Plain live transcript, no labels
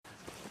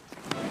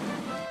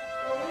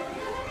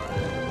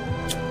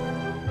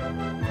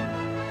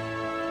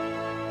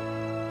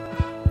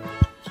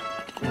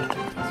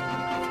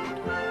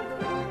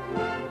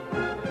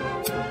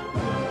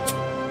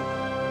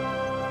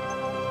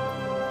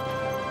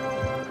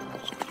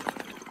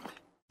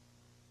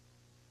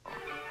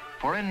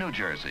For in New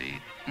Jersey,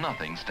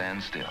 nothing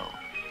stands still.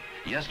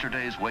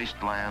 Yesterday's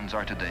wastelands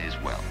are today's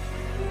wealth.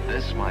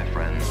 This, my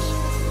friends,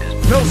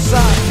 is No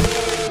side.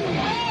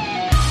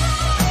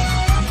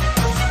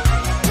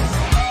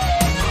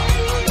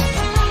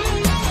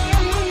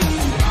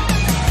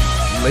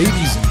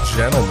 Ladies and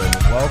gentlemen,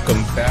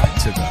 welcome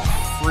back to the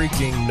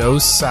freaking No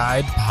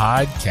Side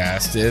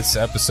Podcast. It's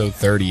episode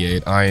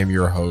 38. I am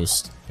your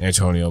host,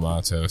 Antonio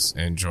Matos,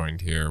 and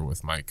joined here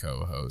with my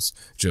co-host,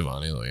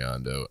 Giovanni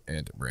Leondo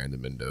and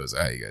Brandon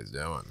Mendoza. How you guys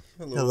doing?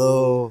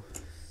 Hello.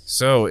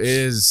 So it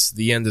is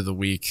the end of the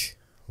week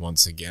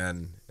once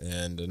again,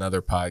 and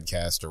another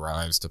podcast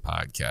arrives to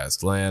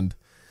podcast land.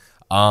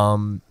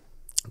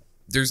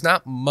 There's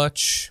not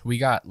much we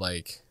got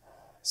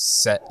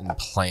set and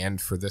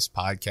planned for this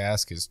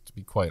podcast, because to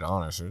be quite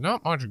honest, there's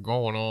not much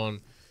going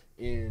on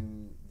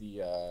in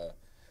the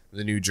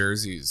New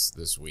Jerseys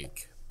this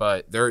week.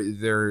 But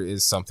there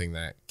is something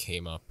that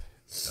came up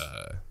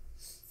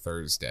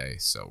Thursday,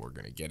 so we're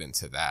gonna get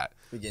into that.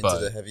 We get into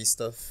the heavy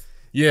stuff.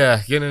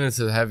 Yeah, getting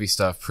into the heavy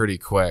stuff pretty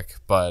quick.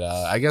 But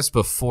I guess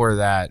before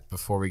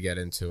we get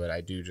into it,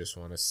 I do just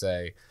want to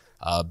say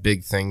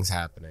big things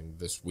happening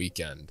this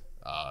weekend.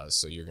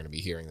 So you're going to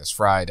be hearing this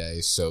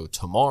Friday. So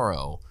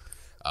tomorrow,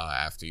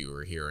 after you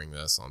were hearing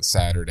this on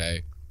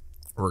Saturday,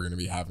 we're going to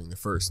be having the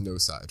first No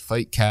Side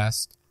Fight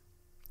Cast.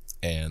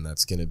 And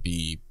that's going to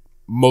be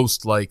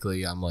most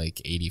likely, I'm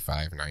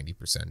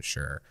 85-90%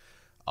 sure,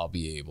 I'll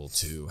be able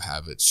to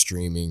have it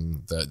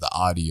streaming, the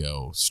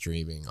audio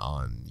streaming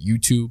on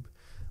YouTube.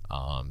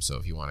 So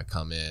if you want to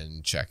come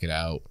in, check it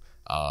out,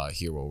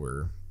 hear what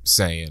we're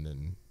saying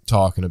and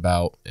talking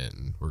about,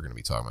 and we're going to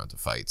be talking about the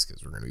fights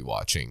because we're going to be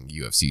watching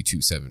UFC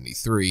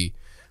 273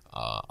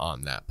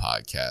 on that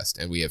podcast.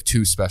 And we have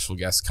two special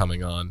guests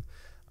coming on.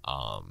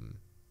 I'm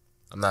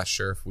not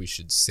sure if we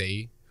should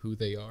say who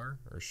they are,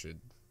 or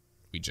should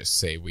we just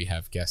say we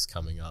have guests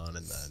coming on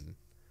and then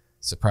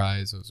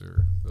surprise? Those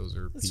are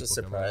It's people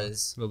a coming on.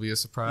 surprise. It'll be a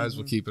surprise.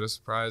 We'll keep it a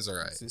surprise. All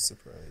right. It's a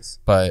surprise.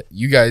 But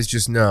you guys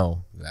just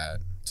know that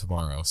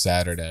tomorrow,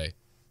 Saturday,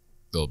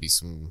 there'll be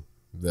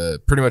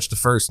pretty much the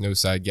first No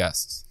Side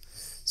guests.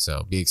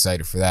 So be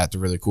excited for that. They're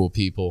really cool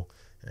people,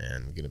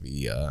 and we're going to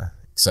be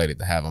excited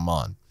to have them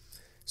on.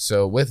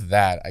 So with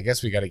that, I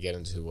guess we got to get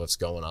into what's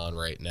going on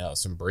right now.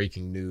 Some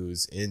breaking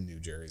news in New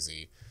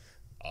Jersey.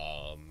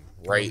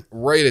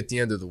 Right at the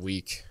end of the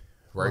week,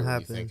 right when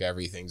you think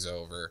everything's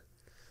over.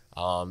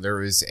 There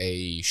was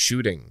a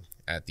shooting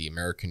at the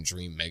American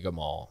Dream Mega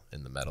Mall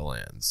in the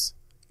Meadowlands.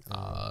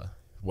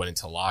 Went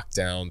into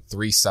lockdown,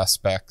 3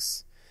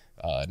 suspects.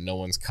 No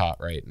one's caught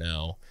right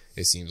now.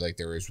 It seems like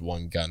there was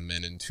 1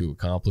 gunman and 2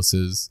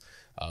 accomplices,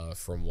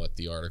 from what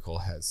the article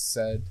has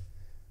said.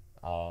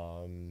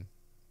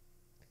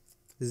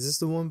 Is this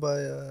the one by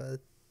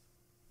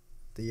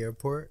the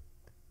airport?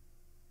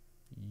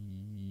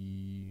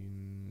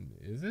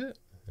 Is it?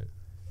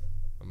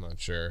 I'm not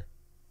sure.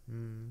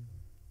 Can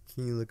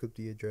you look up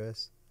the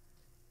address?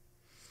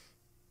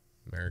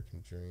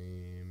 American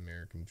Dream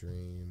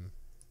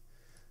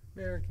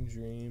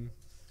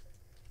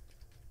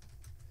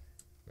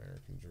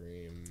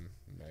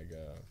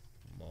Mega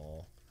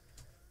Mall.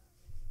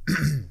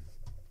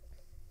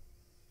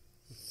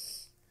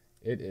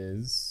 It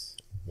is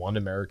 1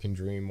 American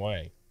Dream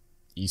Way,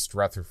 East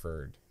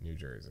Rutherford, New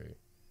Jersey.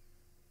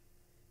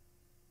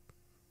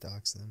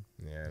 Dox them.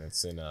 Yeah, and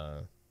it's in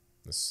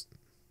this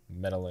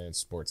Meadowlands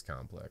Sports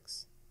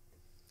Complex.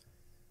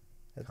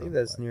 I think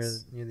that's near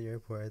the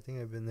airport. I think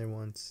I've been there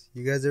once.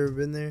 You guys ever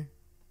been there?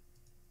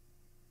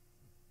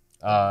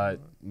 No.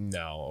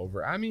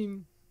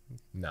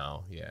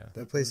 No, yeah.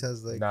 That place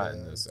has not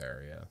in this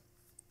area.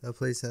 That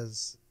place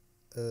has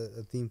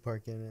a theme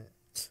park in it.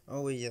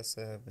 Oh, yes,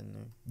 I have been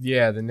there.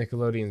 Yeah, the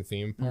Nickelodeon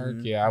theme park.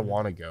 Mm-hmm. Yeah, I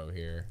want to go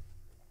here.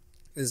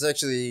 It's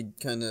actually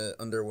kind of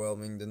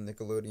underwhelming, the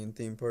Nickelodeon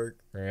theme park.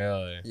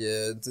 Really?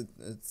 Yeah,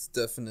 it's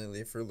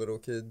definitely for little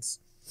kids.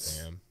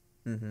 Damn.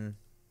 Mm-hmm.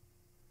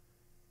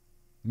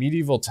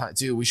 Medieval Times.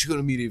 Dude, we should go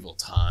to Medieval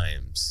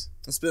Times.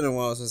 It's been a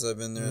while since I've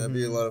been there. That'd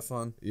be a lot of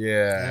fun.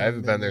 Yeah, I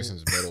haven't been there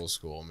since middle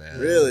school, man.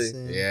 Really?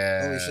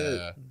 Yeah. Holy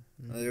shit.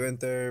 I went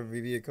there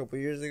maybe a couple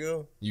years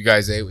ago. You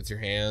guys ate with your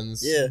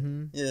hands? Yeah,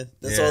 Mm-hmm. yeah.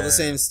 That's all the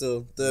same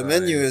still. The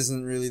menu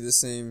isn't really the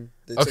same.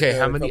 They took Okay,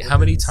 out how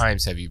many things.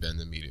 times have you been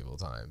to Medieval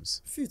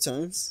Times? A few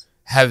times.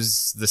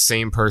 Has the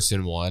same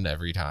person won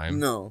every time?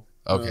 No.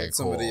 Okay, no, cool.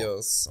 Somebody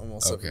else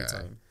almost every Okay.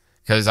 time.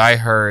 Because I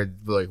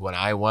heard, when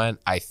I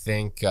went, I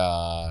think,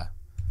 I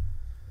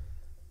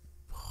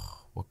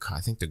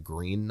think the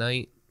Green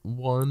Knight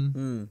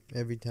won.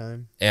 Every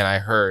time. And I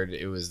heard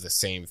it was the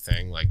same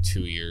thing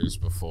 2 years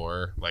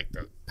before.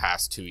 The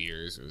past 2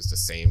 years, it was the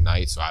same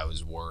night. So I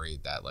was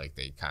worried that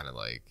they kind of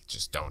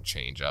just don't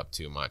change up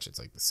too much. It's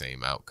the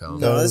same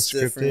outcome. No, that's scripted?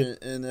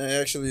 different. And I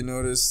actually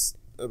noticed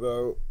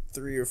about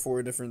 3 or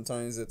 4 different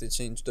times that they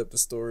changed up the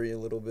story a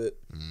little bit.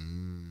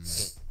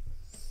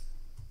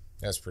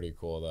 That's pretty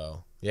cool,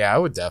 though. Yeah, I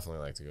would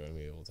definitely like to go to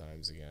Medieval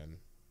Times again.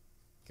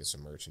 Get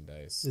some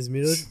merchandise.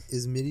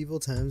 Is medieval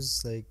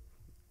times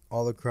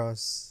all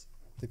across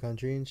the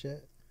country and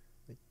shit?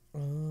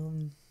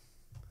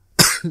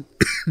 I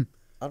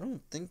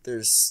don't think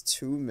there's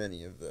too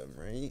many of them,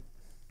 right?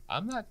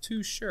 I'm not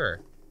too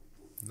sure.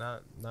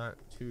 Not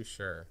too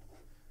sure.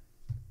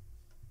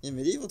 Yeah,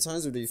 medieval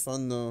times would be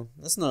fun though.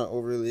 That's not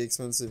overly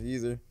expensive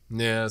either.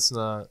 Yeah, it's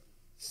not.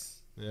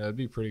 Yeah, it'd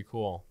be pretty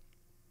cool.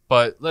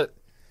 But a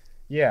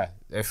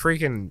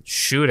freaking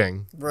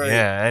shooting. Right.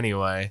 Yeah.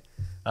 Anyway,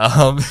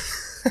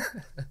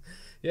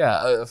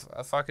 yeah,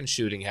 a fucking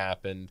shooting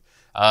happened.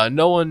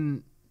 No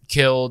one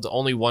killed.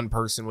 Only one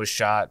person was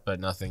shot, but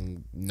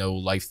no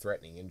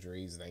life-threatening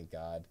injuries, thank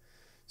God.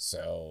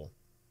 So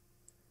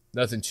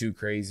nothing too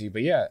crazy.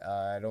 But yeah,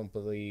 I don't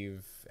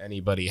believe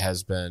anybody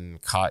has been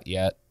caught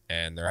yet,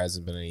 and there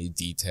hasn't been any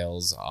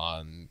details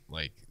on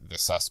like the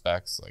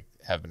suspects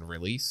have been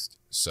released.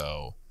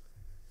 So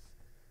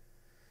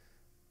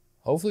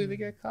hopefully they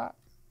get caught.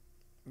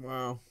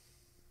 Wow.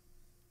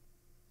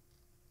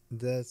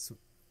 That's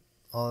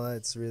all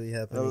that's really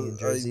happening in I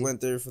Jersey.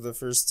 went there for the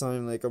first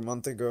time like a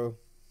month ago.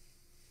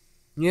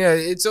 Yeah,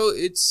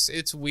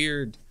 it's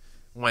weird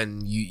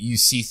when you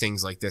see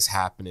things like this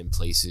happen in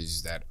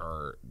places that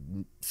are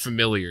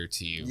familiar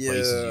to you,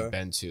 places you've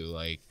been to.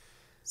 Like,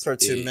 start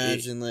to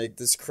imagine like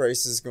this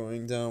crisis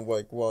going down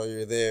like while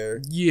you're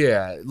there.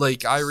 Yeah,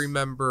 like I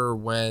remember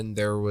when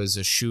there was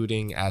a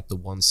shooting at the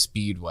one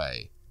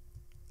Speedway,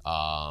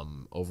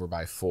 over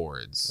by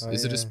Ford's.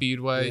 Is it a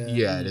Speedway?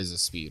 Yeah, it is a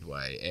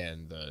Speedway,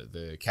 and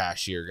the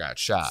cashier got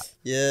shot.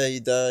 Yeah,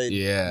 he died.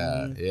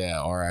 Yeah, yeah.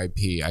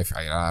 R.I.P. I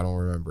don't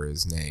remember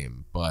his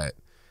name, but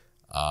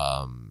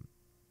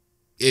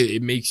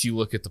it makes you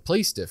look at the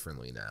place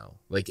differently now.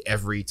 Like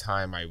every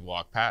time I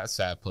walk past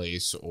that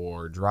place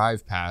or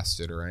drive past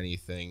it or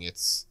anything, it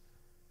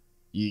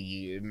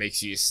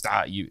makes you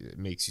stop. It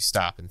makes you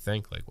stop and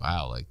think like,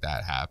 wow, like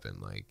that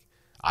happened. Like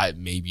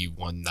maybe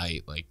one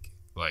night, like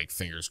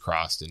fingers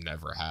crossed it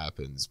never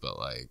happens, but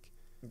like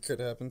it could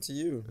happen to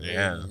you.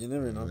 Yeah, you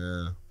never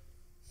know.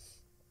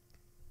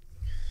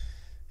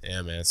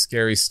 Yeah, man,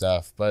 scary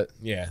stuff. But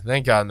yeah,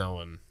 thank God no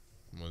one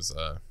was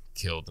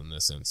killed in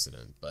this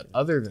incident. But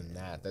other than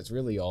that, that's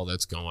really all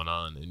that's going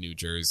on in New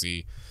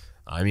Jersey.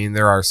 I mean,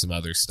 there are some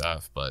other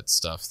stuff, but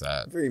stuff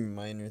that very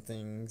minor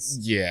things.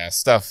 Yeah,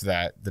 stuff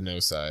that the No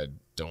Side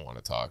don't want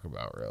to talk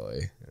about,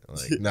 really.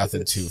 Like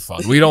nothing too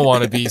fun. We don't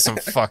want to be some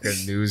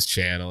fucking news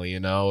channel, you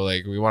know.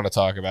 Like we want to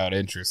talk about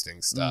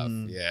interesting stuff.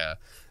 Yeah,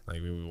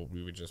 like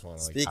we would just want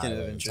to. Speaking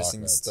of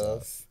interesting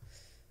stuff,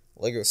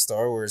 Lego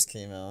Star Wars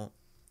came out.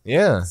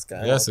 Yeah,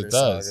 Skywalker yes, it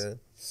does. Saga.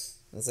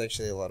 That's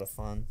actually a lot of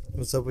fun.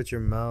 What's up with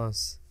your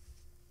mouse?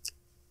 It's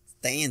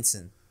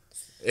dancing.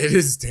 It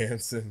is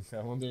dancing.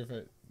 I wonder if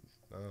it.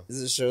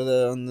 Does it show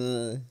that on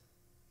the?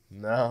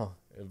 No,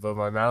 but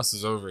my mouse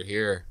is over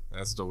here.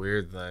 That's the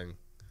weird thing.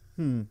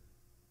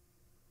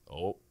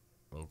 Oh,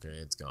 okay,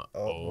 it's gone.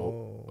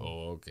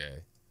 Oh, okay.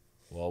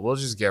 Well, we'll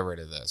just get rid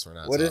of this. We're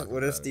not.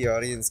 What if the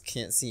audience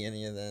can't see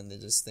any of that and they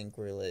just think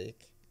we're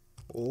like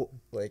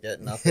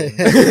at nothing?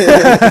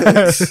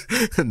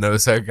 No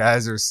Side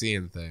guys are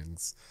seeing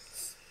things.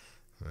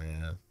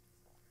 Yeah.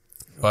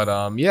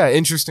 But yeah,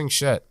 interesting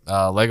shit.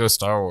 Lego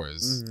Star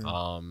Wars.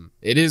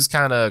 It is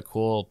kind of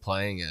cool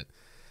playing it.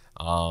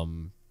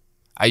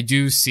 I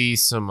do see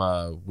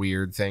some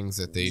weird things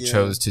that they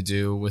chose to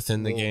do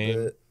within the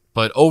game.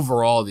 But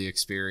overall, the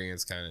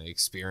experience, kind of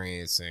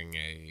experiencing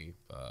a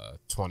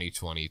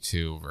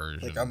 2022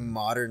 version, like a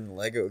modern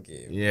Lego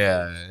game.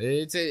 Yeah,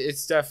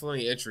 it's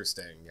definitely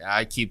interesting.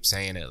 I keep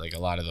saying it. Like a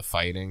lot of the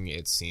fighting,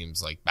 it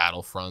seems like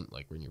Battlefront,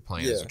 like when you're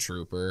playing as a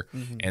trooper.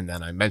 And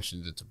then I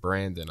mentioned it to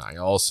Brandon. I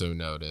also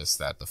noticed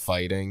that the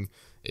fighting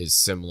is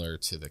similar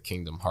to the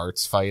Kingdom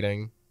Hearts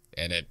fighting,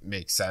 and it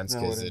makes sense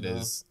because it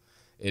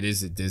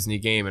is a Disney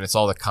game, and it's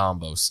all the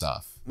combo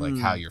stuff. Like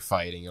how you're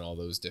fighting and all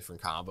those different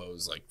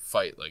combos, like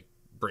fight, like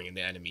bringing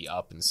the enemy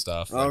up and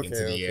stuff, like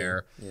into the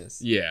air.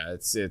 Yes. Yeah,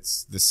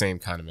 it's the same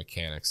kind of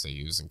mechanics they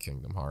use in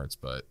Kingdom Hearts,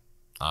 but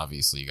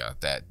obviously you got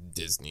that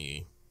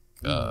Disney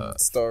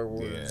Star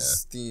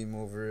Wars theme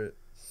over it.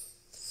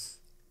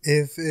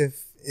 If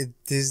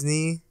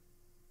Disney,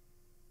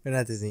 or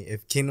not Disney,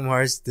 if Kingdom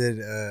Hearts did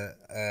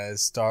a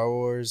Star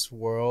Wars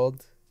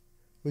world,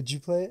 would you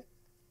play it,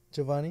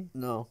 Giovanni?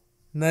 No.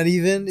 Not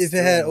even if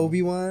it had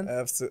Obi-Wan?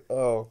 Absolutely.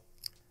 Oh.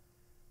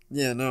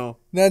 Yeah, no.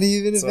 Not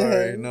even if it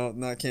had... no,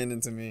 not canon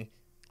to me.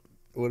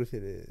 What if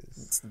it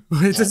is?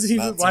 It doesn't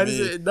even. Why does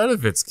it? None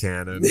of it's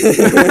canon.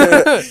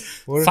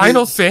 What if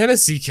Final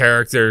Fantasy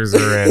characters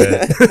are in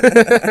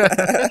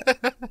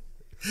it.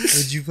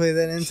 Would you play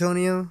that,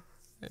 Antonio?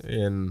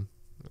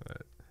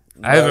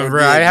 I haven't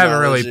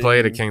really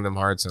played a Kingdom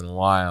Hearts in a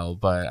while,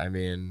 but I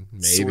mean,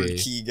 maybe Sword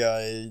Key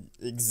guy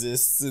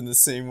exists in the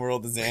same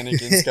world as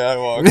Anakin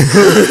Skywalker.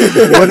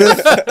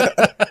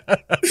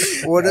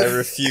 What if I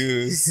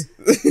refuse?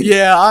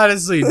 Yeah,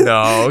 honestly,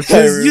 no,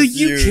 because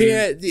you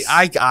can't.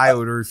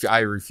 I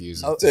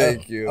refuse.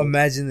 Thank you.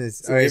 Imagine this.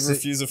 So I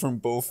refuse it from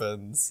both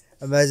ends.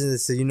 Imagine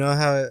this. So you know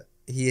how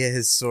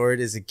his sword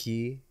is a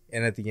key,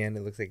 and at the end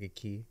it looks like a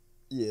key.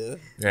 Yeah.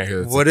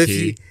 What if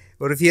he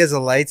has a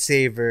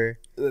lightsaber?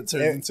 That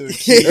turns into a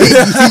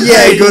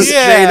Yeah, it goes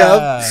straight Yeah.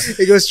 up.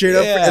 It goes straight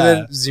up Yeah. and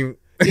then zoom.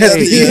 Yeah,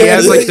 he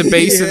has like the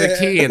base of the Yeah.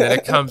 key, and then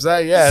it comes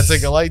out. Yeah, it's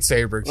like a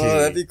lightsaber key. Oh,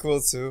 that'd be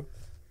cool too.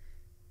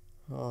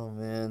 Oh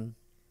man.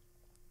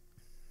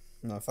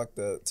 No, fuck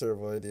that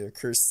terrible idea.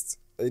 Cursed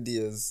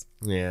ideas.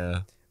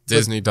 Yeah.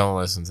 Disney, don't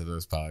listen to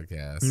this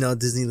podcast. No,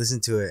 Disney, listen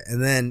to it.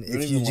 And then You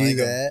don't if you even do like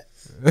 'em.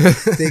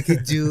 that, they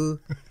could do,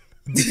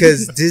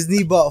 because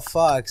Disney bought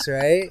Fox,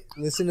 right?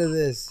 Listen to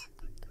this.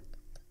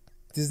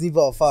 Disney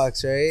bought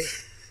Fox, right?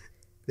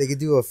 They could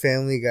do a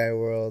Family Guy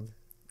world.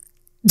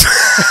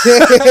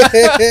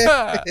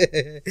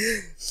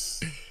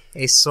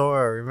 Hey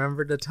Sora,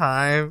 remember the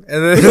time?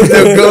 And then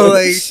they'll go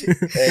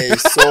like, Hey,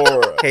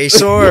 Sora. hey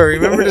Sora,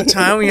 remember the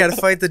time we had to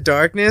fight the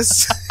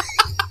darkness?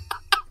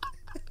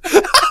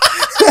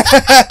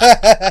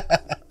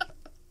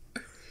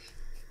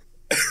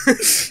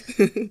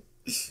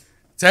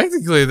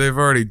 Technically, they've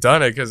already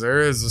done it because there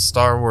is a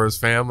Star Wars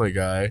Family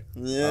Guy.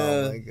 Yeah.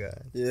 Oh my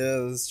god. Yeah,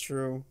 that's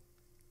true.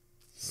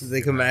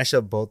 They can mash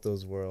up both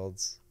those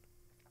worlds.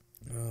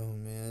 Oh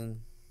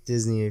man.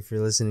 Disney, if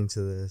you're listening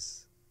to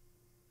this,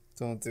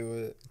 Don't do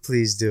it.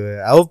 please do it.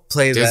 I will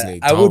play Disney,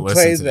 that. I don't would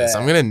play listen to that. this.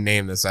 I'm gonna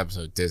name this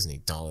episode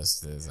Disney. Don't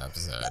listen to this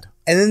episode.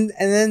 And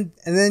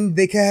then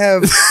they can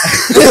have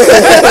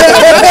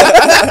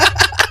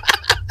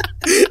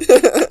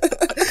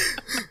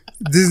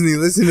Disney,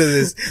 listen to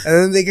this. And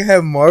then they can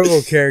have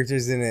Marvel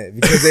characters in it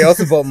because they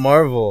also bought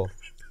Marvel.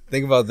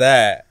 Think about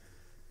that.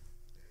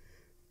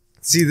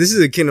 See, this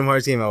is a Kingdom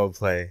Hearts game I would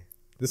play.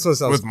 This one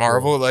sounds With cool.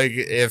 Marvel, like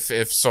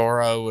if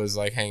Sora was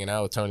like hanging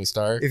out with Tony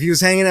Stark. If he was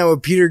hanging out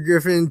with Peter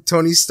Griffin,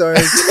 Tony Stark,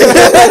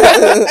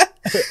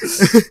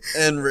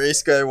 And Rey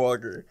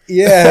Skywalker.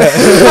 yeah,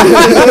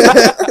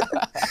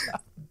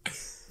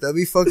 that'd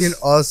be fucking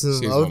awesome.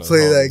 She's I one would of play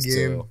the that homies,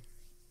 game. too.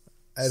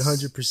 I'd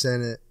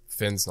 100% it.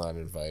 Finn's not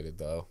invited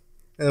though.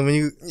 And then when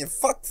you, Yeah,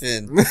 fuck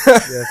Finn.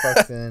 yeah,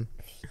 fuck Finn.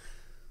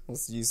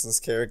 Most useless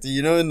character.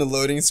 You know, in the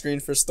loading screen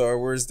for Star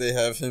Wars, they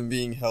have him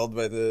being held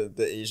by the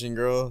Asian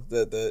girl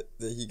that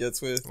he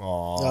gets with.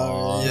 Aww.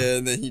 Oh, Yeah,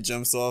 and then he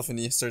jumps off and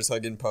he starts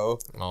hugging Poe.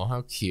 Oh,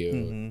 how cute.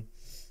 Mm-hmm.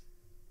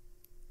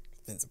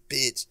 Finn's a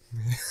bitch.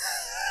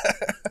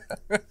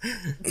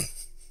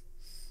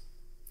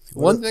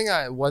 One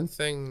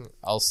thing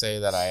I'll say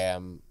that I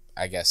am,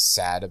 I guess,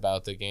 sad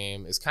about the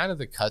game is kind of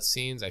the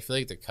cutscenes. I feel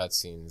like the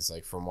cutscenes,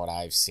 like from what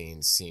I've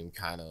seen, seem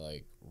kind of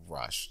like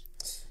rushed.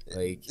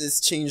 Like It's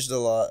changed a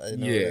lot. I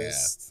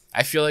noticed.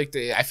 I feel like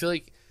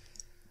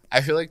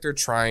they're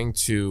trying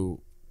to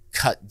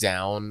cut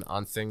down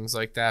on things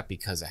like that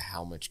because of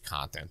how much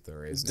content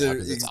there is now.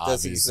 Because it's That's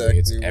obviously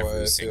it's exactly why I every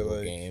feel single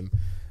like- game.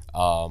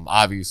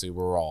 Obviously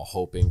we're all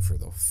hoping for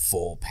the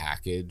full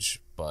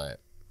package, but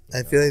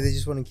I feel like they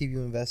just want to keep you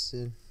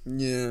invested.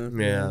 Yeah.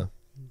 yeah.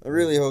 I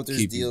really hope there's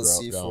Keep you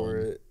DLC going. for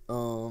it.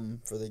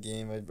 For the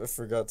game, I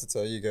forgot to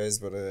tell you guys,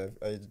 but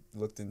I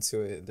looked into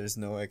it. There's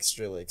no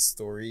extra like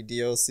story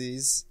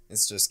DLCs.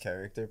 It's just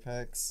character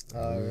packs.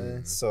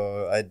 Really?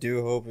 So I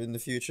do hope in the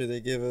future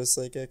they give us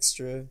like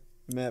extra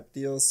map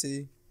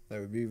DLC. That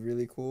would be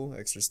really cool.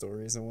 Extra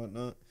stories and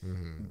whatnot.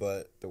 Mhm.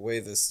 But the way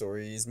the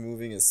story is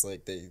moving, it's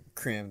like they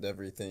crammed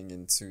everything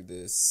into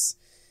this,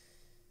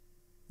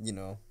 you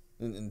know,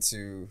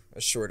 into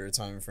a shorter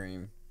time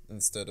frame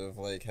instead of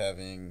like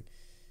having,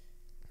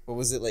 what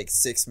was it, like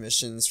 6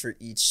 missions for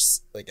each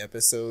like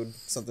episode,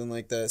 something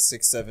like that,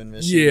 6, 7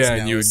 missions. Yeah, Now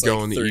and you would it's, go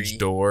like, into 3. each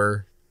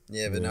door.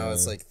 Yeah, but now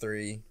it's Yeah. like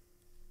 3,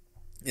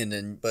 and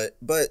then but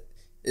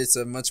it's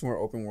a much more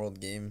open world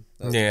game.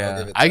 I'll Yeah,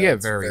 give it I that. get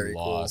It's very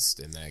cool. lost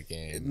in that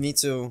game. Me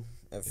too.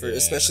 For, Yeah.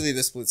 Especially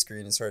the split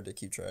screen, it's hard to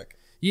keep track.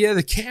 Yeah,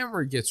 the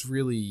camera gets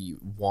really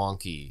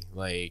wonky.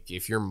 Like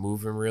if you're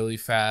moving really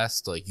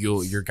fast, like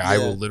your guy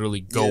Yeah. will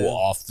literally go Yeah.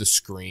 off the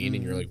screen,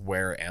 and you're Mhm. like,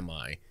 "Where am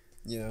I?"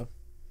 Yeah,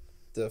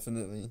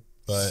 definitely.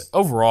 But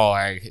overall,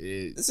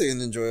 It's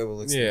an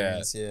enjoyable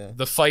experience. Yeah,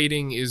 the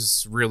fighting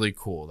is really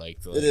cool. Like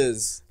it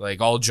is. Like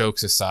all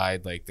jokes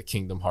aside, like the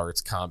Kingdom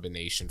Hearts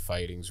combination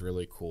fighting's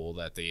really cool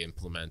that they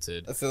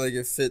implemented. I feel like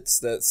it fits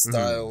that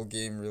style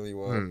game really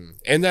well.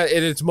 And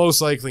it's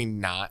most likely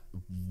not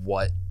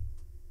what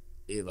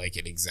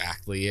it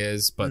exactly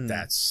is, but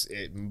that's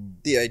it.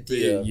 The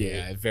idea.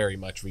 Yeah, it very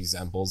much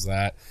resembles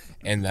that.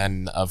 And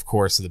then, of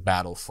course, the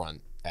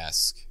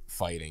Battlefront-esque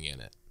fighting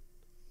in it.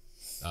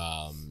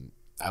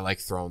 I like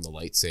throwing the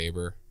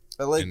lightsaber.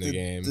 I like in the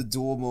game. the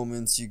dual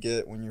moments you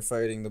get when you're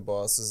fighting the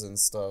bosses and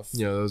stuff.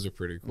 Yeah, those are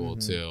pretty cool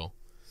too.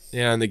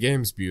 Yeah, and the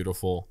game's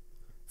beautiful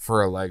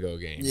for a Lego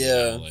game. you Yeah,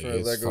 know, like, for a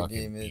it's Lego fucking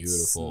game, it's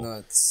beautiful.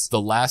 nuts.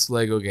 The last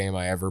Lego game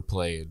I ever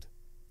played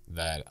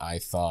that I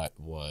thought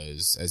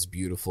was as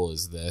beautiful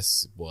as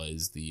this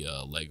was the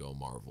Lego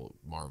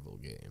Marvel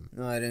game.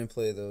 No, I didn't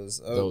play those.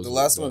 Those The were-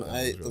 last that one, was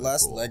the really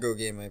last cool. Lego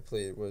game I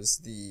played was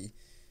the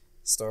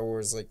Star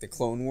Wars, like the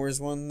Clone Wars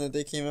one that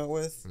they came out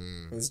with.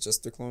 It was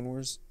just the Clone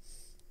Wars.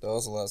 That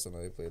was the last one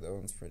I played. That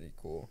one's pretty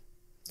cool,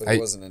 but it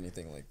wasn't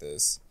anything like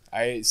this.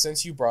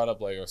 Since you brought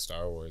up Lego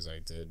Star Wars, I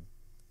did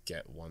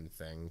get one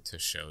thing to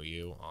show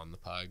you on the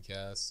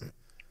podcast.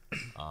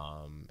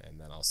 And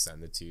then I'll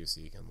send it to you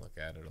so you can look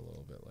at it a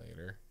little bit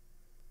later.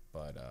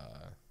 But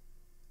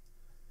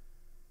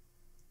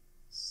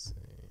let's see,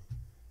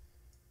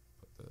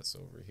 put this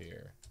over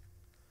here.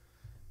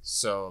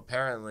 So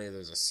apparently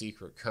there's a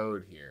secret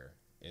code here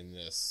in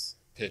this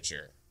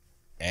picture,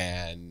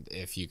 and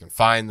if you can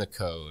find the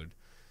code,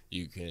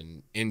 you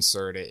can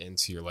insert it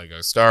into your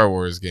Lego Star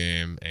Wars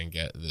game and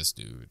get this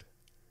dude.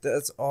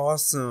 That's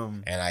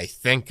awesome. And I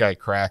think I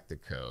cracked the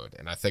code,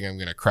 and I think I'm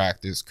gonna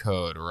crack this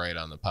code right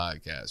on the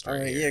podcast. All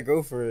right, here. yeah,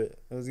 go for it.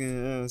 I was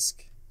gonna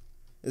ask,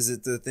 is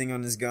it the thing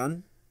on his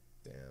gun?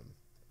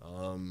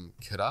 Damn.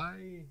 Could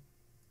I?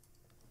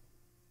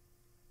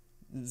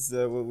 Is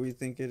that what we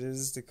think it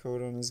is? The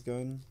code on his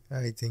gun?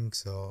 I think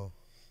so.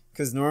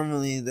 Because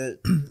normally that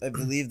I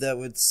believe that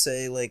would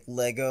say like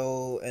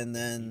Lego and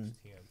then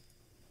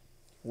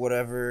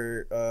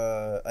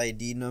whatever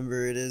ID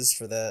number it is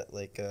for that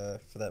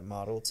for that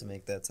model to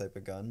make that type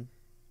of gun.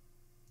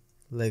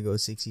 Lego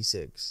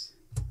 66.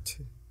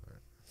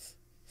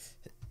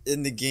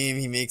 In the game,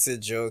 he makes a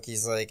joke.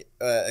 He's like,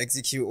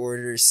 execute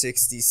order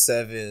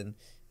 67,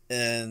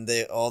 and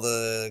all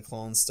the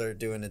clones start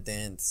doing a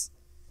dance.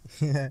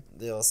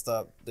 They all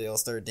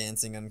start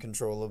dancing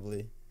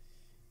uncontrollably.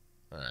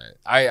 All right.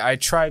 I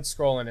tried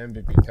scrolling in,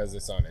 but because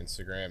it's on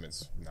Instagram,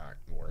 it's not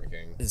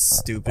working. It's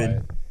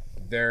stupid. But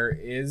there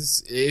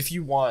is, if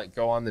you want,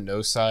 go on the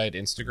No Side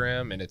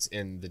Instagram, and it's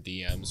in the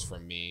DMs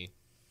from me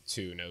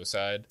to No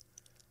Side.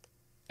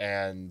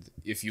 And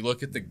if you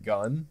look at the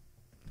gun,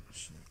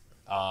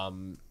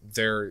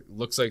 there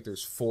looks like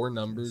there's 4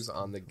 numbers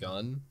on the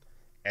gun,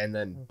 and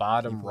then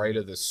bottom right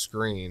of the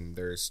screen,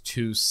 there's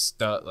 2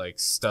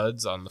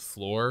 studs on the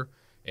floor,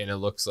 and it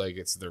looks like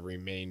it's the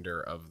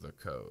remainder of the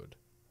code.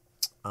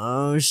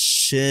 Oh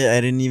shit! I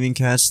didn't even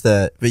catch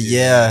that. But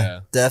yeah,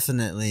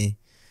 definitely.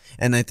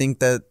 And I think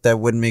that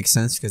would make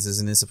sense because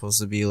isn't it supposed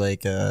to be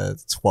like a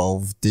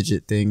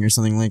 12-digit thing or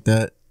something like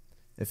that?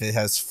 If it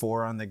has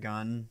 4 on the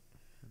gun.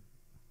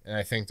 And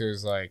I think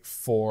there's like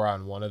 4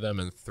 on one of them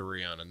and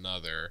 3 on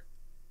another.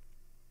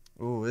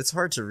 Ooh, it's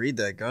hard to read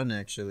that gun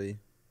actually.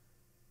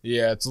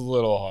 Yeah, it's a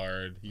little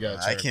hard. You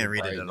gotta. I can't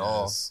read it at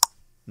all.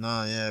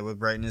 No, yeah, with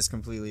brightness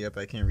completely up,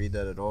 I can't read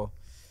that at all.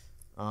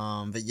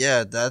 But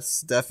yeah,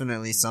 that's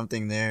definitely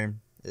something there.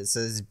 It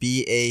says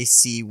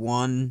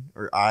BAC1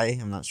 or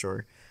I'm not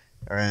sure,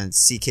 and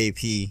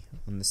CKP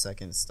on the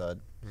second stud.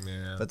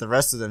 Yeah. But the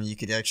rest of them, you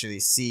could actually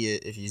see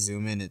it if you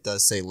zoom in. It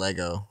does say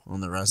Lego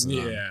on the rest of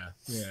them.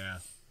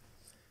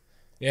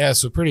 Yeah,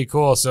 so pretty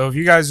cool. So if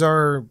you guys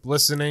are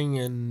listening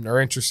and are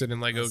interested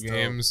in Lego That's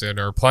games and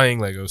are playing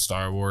Lego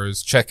Star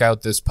Wars, check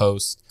out this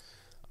post.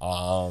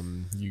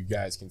 You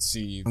guys can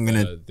see. I'm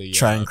gonna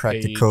try and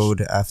crack the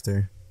code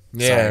after.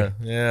 Yeah,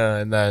 yeah,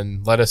 and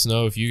then let us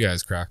know if you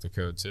guys crack the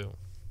code too.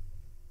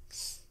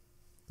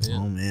 Yeah.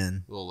 Oh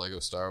man, little Lego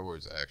Star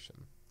Wars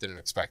action. Didn't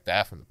expect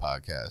that from the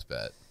podcast,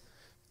 bet.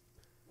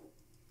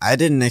 I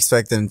didn't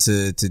expect them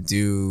to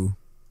do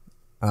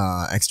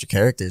extra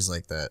characters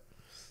like that.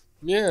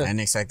 Yeah, I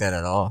didn't expect that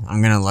at all.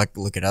 I'm gonna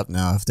look it up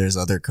now if there's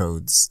other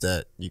codes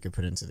that you could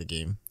put into the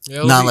game.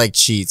 Yeah, not like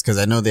cheats, because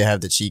I know they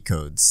have the cheat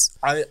codes.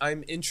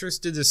 I'm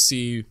interested to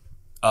see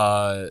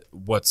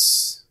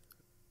what's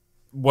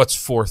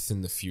forth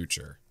in the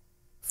future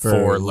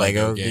for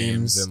Lego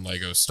games and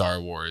Lego Star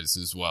Wars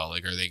as well.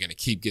 Like, are they going to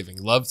keep giving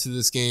love to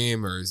this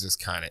game, or is this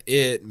kind of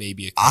it?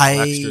 Maybe a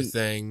couple extra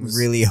things. I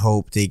really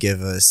hope they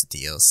give us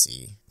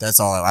DLC.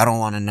 That's all. I don't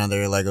want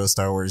another Lego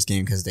Star Wars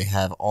game because they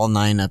have all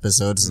 9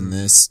 episodes in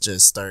this.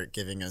 Just start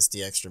giving us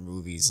the extra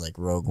movies like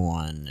Rogue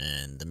One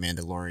and The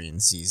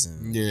Mandalorian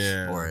season.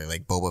 Yeah. Or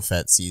like Boba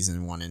Fett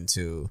season 1 and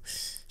 2.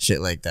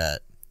 Shit like that,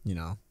 you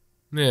know.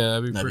 Yeah,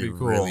 that'd be pretty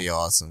cool. Really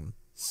awesome.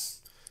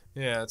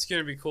 Yeah, it's going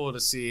to be cool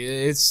to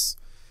see.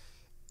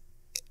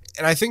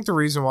 And I think the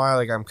reason why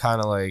I'm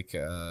kind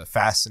of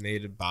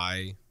fascinated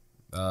by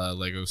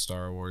Lego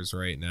Star Wars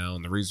right now,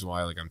 and the reason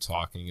why I'm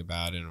talking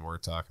about it and we're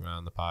talking about it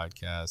on the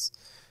podcast,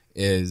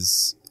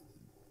 is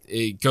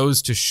it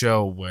goes to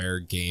show where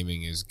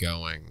gaming is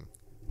going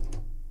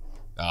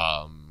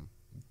in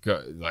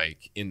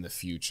the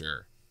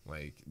future.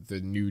 Like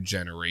the new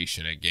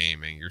generation of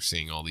gaming, you're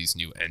seeing all these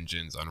new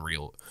engines,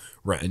 Unreal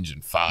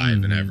Engine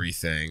 5 and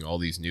everything, all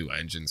these new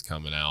engines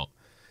coming out,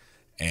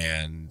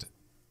 and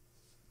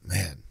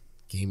man,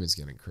 gaming's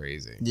getting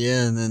crazy.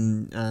 Yeah,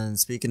 and then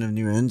speaking of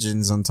new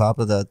engines, on top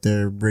of that,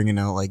 they're bringing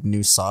out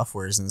new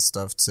softwares and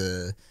stuff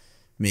to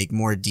make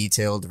more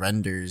detailed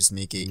renders,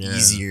 make it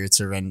easier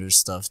to render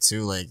stuff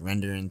too,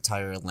 render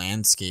entire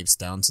landscapes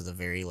down to the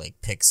very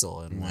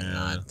pixel and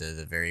whatnot,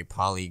 the very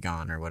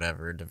polygon or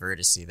whatever, the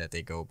vertice that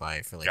they go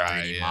by for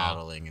 3D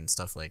modeling and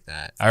stuff like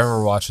that. I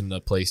remember watching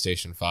the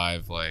PlayStation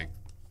 5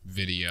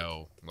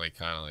 video,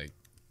 kind of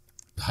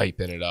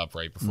hyping it up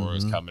right before it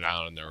was coming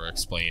out, and they were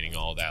explaining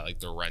all that,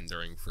 the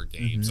rendering for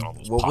games, all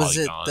those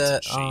polygons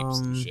and shapes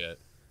and shit.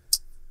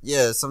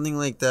 Yeah, something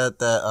like that.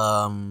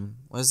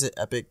 What is it?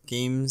 Epic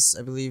Games,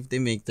 I believe they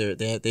make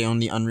they own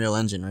the Unreal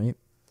Engine, right?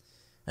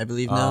 I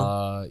believe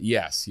now.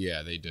 Yes,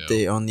 yeah, they do.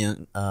 They own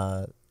the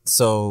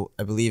So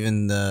I believe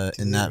in that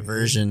really?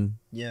 version.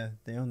 Yeah,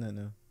 they own that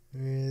now.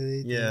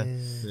 Really? Yeah.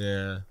 Damn.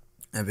 Yeah.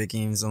 Epic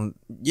Games own.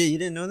 Yeah, you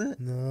didn't know that?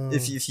 No.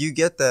 If you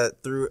get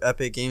that through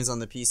Epic Games on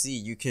the PC,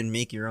 you can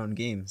make your own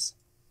games.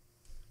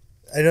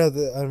 I know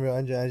the Unreal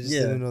Engine. I just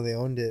Yeah. didn't know they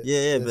owned it.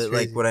 Yeah, That's but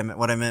like crazy.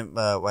 what I meant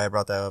why I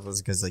brought that up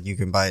was because like you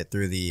can buy it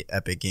through the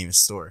Epic Games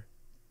store.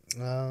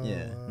 Oh,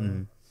 Yeah. wow.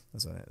 Mhm.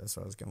 That's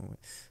what I was going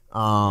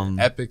with.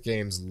 Epic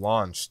Games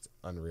launched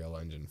Unreal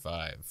Engine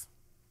 5.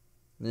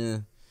 Yeah.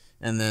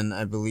 And then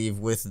I believe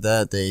with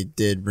that they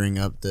did bring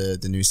up the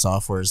new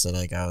softwares that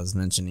like I was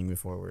mentioning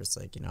before, where it's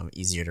like, you know,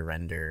 easier to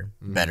render,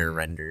 better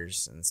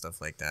renders and stuff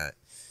like that.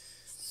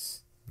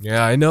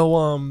 Yeah, I know.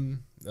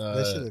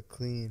 That should look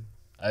clean.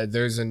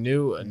 There's a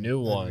new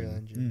Unreal one.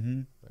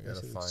 Engine. I That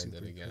gotta shit looks find it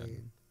super again.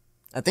 clean.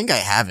 I think I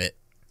have it.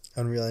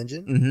 Unreal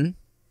Engine? Mm-hmm. I'm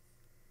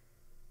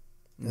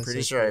That's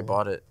pretty so sure I cool.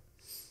 bought it.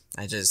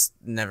 I just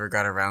never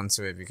got around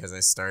to it because I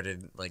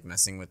started like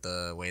messing with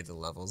the way the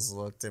levels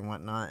looked and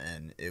whatnot,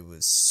 and it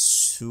was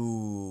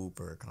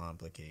super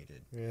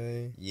complicated.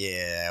 Really?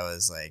 Yeah, I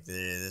was like,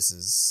 this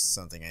is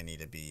something I need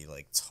to be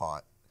like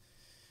taught.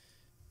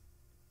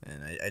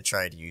 And I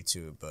tried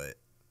YouTube, but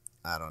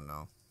I don't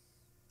know.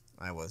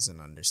 I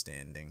wasn't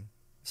understanding.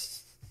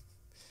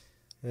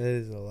 That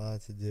is a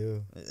lot to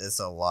do. It's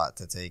a lot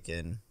to take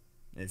in.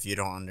 If you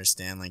don't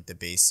understand like the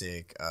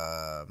basic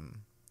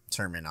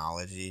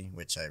terminology,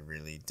 which I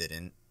really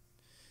didn't.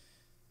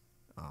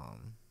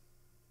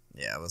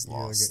 Yeah, I was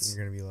lost.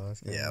 You're gonna be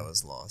lost. Yeah, I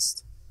was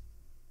lost.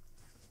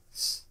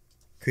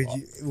 Could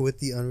you, with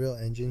the Unreal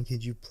Engine,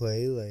 could you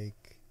play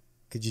like?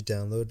 Could you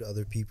download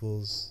other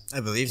people's? I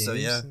believe so.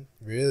 games? Yeah.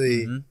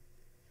 Really? Mhm.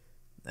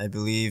 I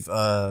believe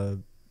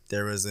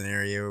there was an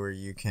area where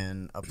you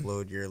can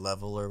upload your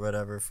level or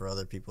whatever for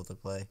other people to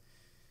play,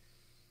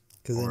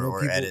 Because I or, know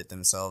or people. edit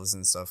themselves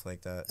and stuff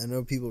like that. I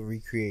know people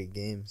recreate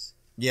games.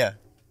 Yeah.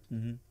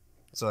 Mm-hmm.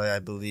 So I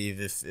believe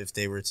if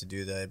they were to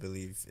do that, I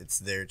believe it's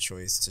their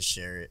choice to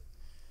share it.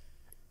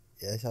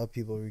 Yeah, that's how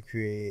people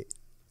recreate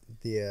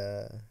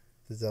the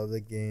Zelda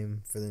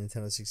game for the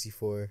Nintendo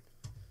 64.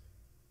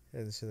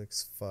 Yeah, this shit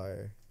looks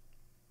fire.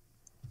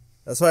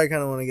 That's why I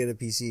kind of want to get a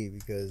PC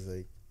because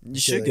like You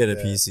shit should like get a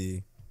that.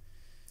 PC.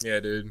 Yeah,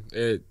 dude.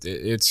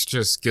 It's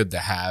just good to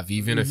have,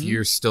 even if Mhm.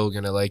 you're still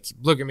gonna like.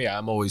 Look at me.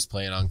 I'm always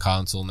playing on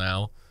console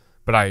now,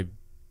 but I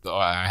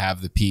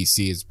have the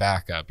PC as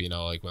backup. You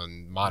know, like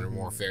when Modern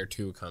Warfare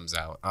 2 comes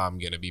out, I'm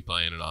gonna be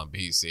playing it on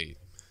PC.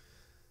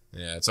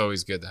 Yeah, it's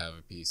always good to have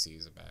a PC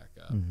as a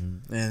backup.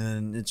 And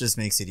then it just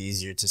makes it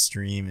easier to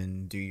stream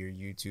and do your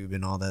YouTube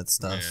and all that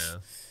stuff.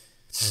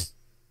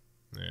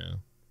 Yeah.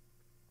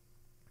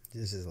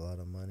 This is a lot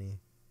of money.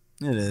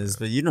 It is,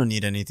 but you don't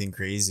need anything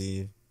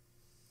crazy.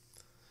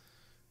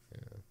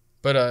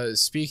 But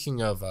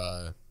speaking of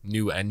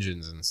new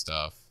engines and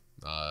stuff,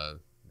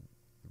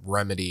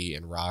 Remedy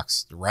and Rockstar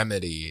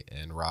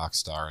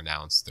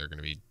announced they're going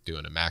to be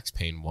doing a Max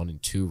Payne 1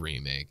 and 2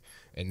 remake,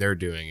 and they're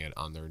doing it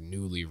on their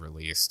newly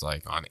released,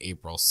 like on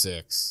April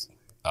 6th,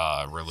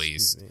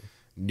 released Excuse me.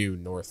 new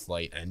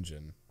Northlight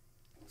engine.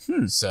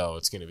 So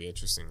it's going to be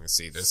interesting to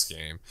see this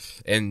game.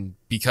 And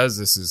because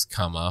this has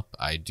come up,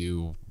 I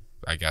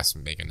guess,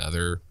 make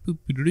another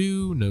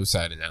no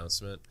side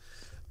announcement.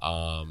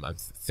 I'm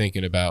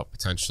thinking about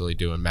potentially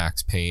doing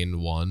Max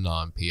Payne 1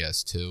 on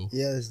PS2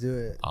 Yeah, let's do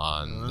it.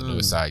 on the No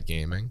Side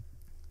Gaming.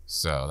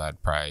 So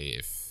that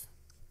probably,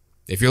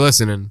 if you're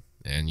listening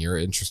and you're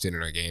interested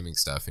in our gaming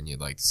stuff and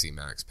you'd like to see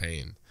Max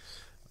Payne,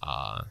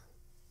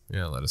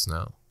 yeah, let us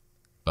know.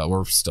 But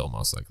we're still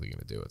most likely going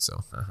to do it,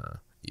 so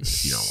even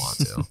if you don't want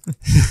to.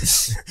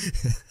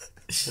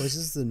 What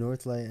does the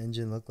Northlight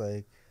engine look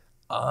like?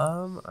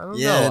 I don't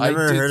Yeah, know. I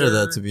never did heard of that,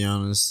 their- to be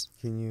honest.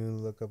 Can you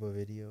look up a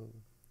video?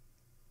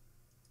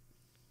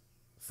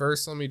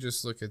 First, let me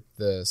just look at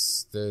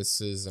this.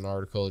 This is an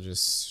article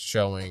just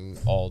showing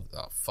all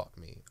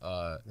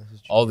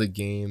the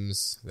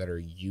games that are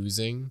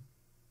using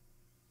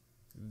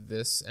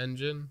this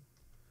engine.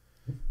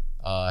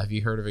 Have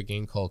you heard of a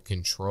game called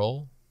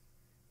Control?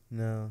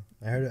 No,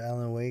 I heard of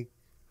Alan Wake,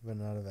 but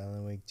not of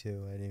Alan Wake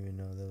 2. I didn't even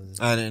know that was.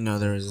 I didn't know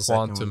there was a second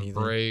one Quantum either.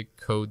 Break,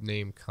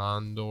 Codename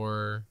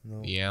Condor,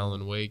 No. the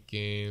Alan Wake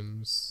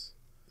games.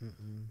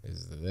 Mm-mm.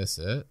 Is this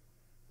it?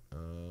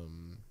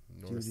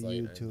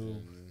 Northlight YouTube.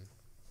 engine.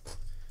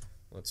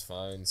 Let's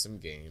find some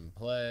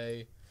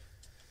gameplay.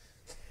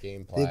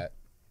 Gameplay.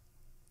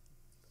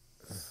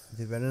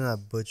 They better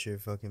not butcher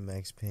fucking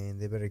Max Payne.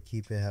 They better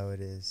keep it how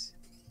it is.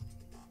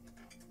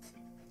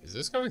 Is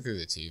this coming through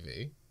the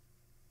TV?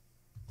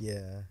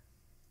 Yeah.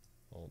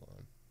 Hold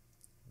on.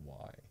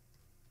 Why?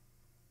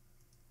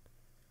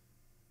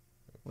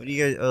 What do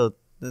you guys? Oh,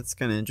 that's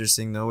kind of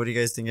interesting though. What do you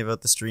guys think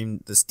about the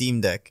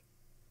Steam Deck?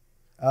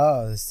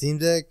 Oh, the Steam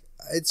Deck.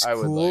 It's I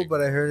would cool, like-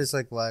 but I heard it's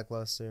like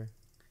lackluster.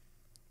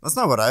 That's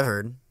not what I've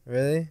heard.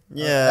 Really?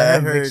 Yeah,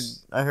 I heard.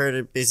 mixed- I heard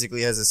it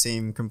basically has the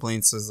same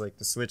complaints as like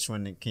the Switch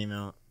when it came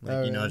out. Like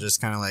Oh, you know, really?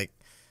 just kind of like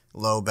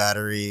low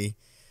battery.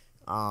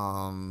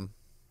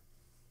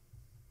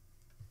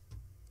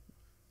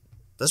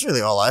 That's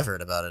really all I've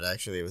heard about it,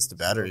 actually. It was the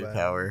battery bad.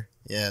 power.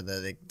 Yeah,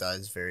 that it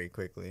dies very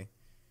quickly.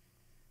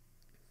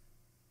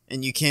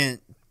 And you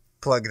can't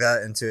plug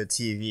that into a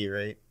TV,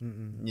 right?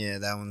 Mm-mm. Yeah,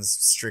 that one's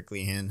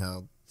strictly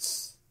handheld.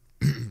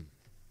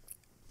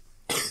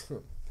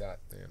 God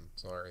damn,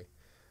 sorry.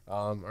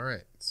 All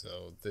right,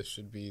 so this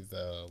should be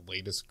the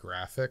latest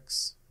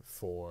graphics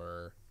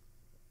for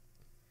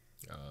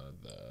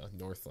the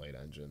Northlight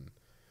engine.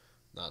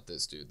 Not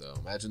this dude though.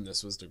 Imagine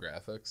this was the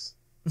graphics.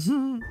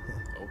 Oh,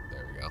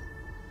 there we go.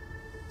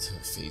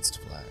 It fades to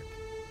black.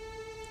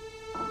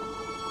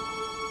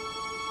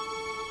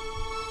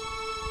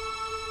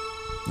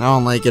 I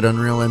don't like it.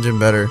 Unreal Engine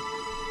better.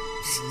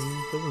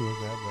 It doesn't look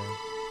that bad.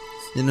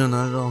 You know,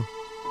 not at all.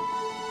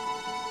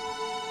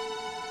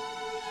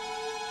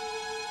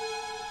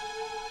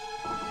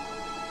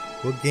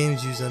 What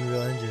games use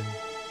Unreal Engine?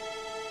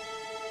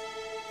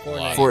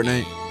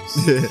 Fortnite.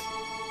 Games.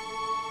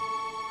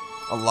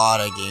 A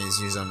lot of games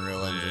use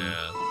Unreal Engine.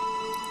 Yeah.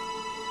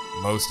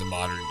 Most of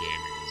modern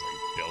gaming is like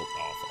built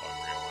off of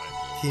Unreal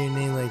Engine. Can you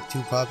name like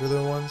 2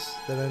 popular ones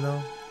that I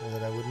know or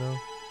that I would know?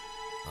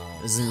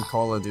 Isn't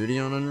Call of Duty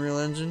on Unreal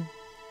Engine?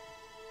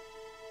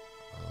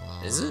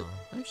 Is it,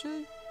 Uh,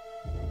 actually?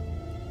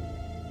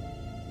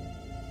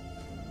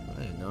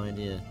 I have no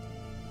idea.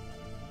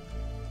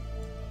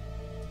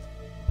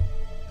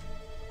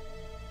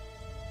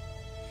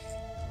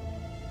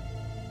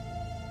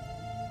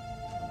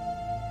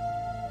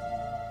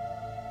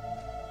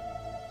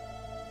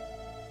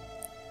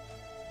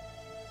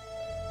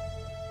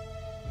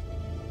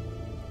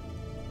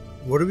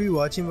 What are we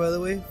watching, by the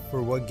way?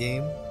 For what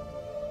game?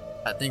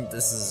 I think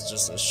this is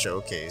just a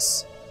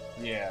showcase.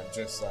 Yeah,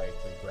 just like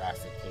the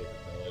graphic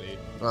capability.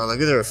 Wow, look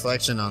at the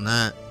reflection on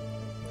that.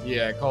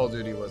 Yeah, Call of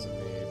Duty wasn't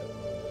made.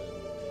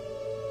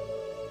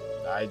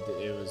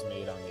 It was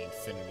made on the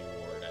Infinity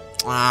Ward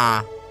engine.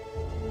 Ah.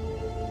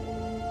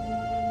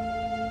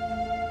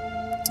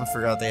 I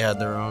forgot they had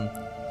their own.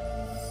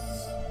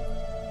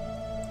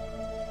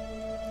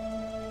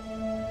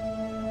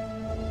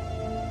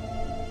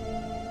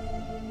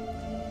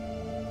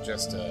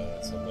 Just to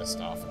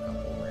list off a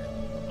couple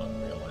random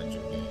Unreal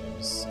Engine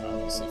games.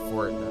 Obviously,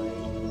 Fortnite.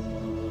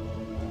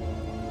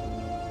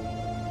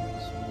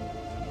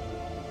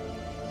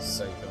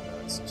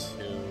 Psychonauts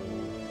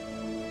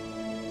 2.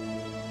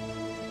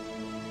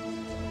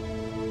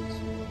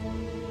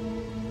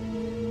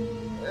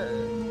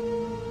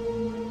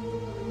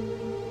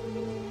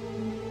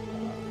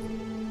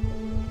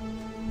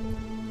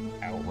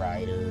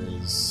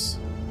 Outriders.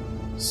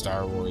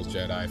 Star Wars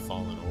Jedi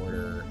Fallen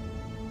Order.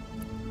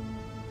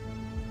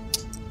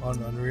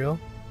 On Unreal?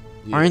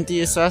 Aren't the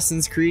Yeah.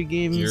 Assassin's Creed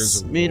Gears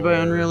games of made by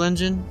War. Unreal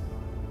Engine?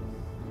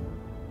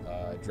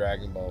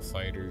 Dragon Ball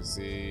Fighter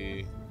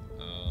Z.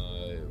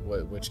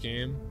 Which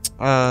game?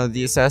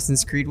 The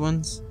Assassin's Creed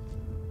ones?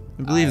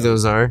 I believe I-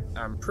 those are.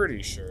 I'm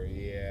pretty sure.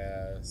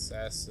 Yeah,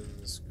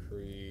 Assassin's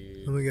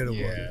Creed. Let me get a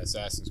Yeah, water.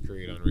 Assassin's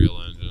Creed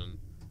Unreal Engine.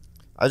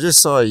 I just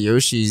saw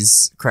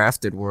Yoshi's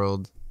Crafted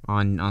World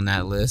on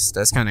that list.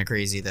 That's kind of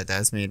crazy that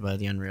that's made by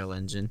the Unreal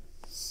Engine.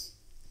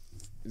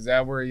 Is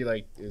that where he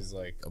is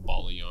a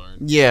ball of yarn?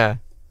 Yeah.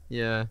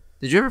 Yeah.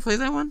 Did you ever play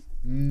that one?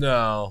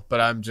 No, but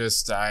I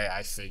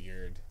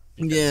figured.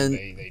 Because Yeah,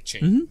 they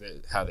changed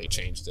how they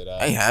changed it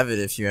up. I have it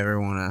if you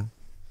ever want to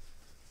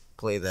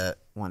play that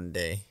one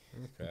day.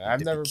 Okay.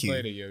 I've never Cute.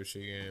 played a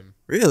Yoshi game.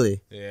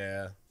 Really?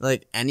 Yeah.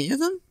 Like any of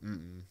them?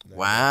 Never.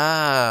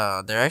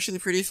 Wow. They're actually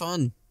pretty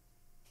fun.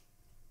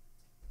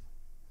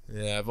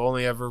 Yeah, I've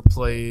only ever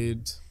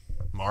played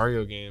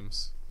Mario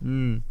games.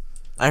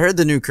 I heard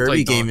the new Kirby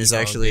Play game Donkey is Kong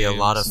actually a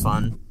lot of games.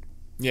 fun.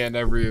 Yeah,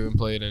 never even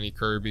played any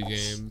Kirby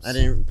games. I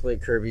didn't play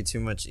Kirby too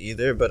much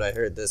either, but I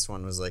heard this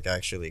one was like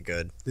actually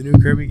good. The new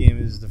Kirby game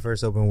is the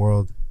first open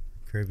world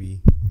Kirby.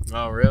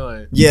 Oh,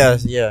 really? Yeah.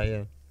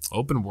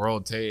 Open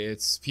world,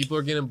 it's people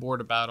are getting bored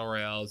of battle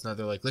royales. Now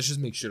they're like, let's just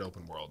make shit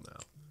open world now.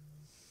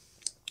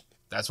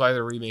 That's why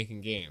they're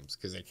remaking games,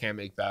 because they can't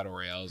make battle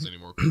royales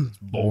anymore because it's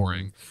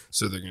boring.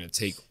 So they're gonna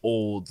take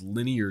old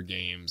linear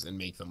games and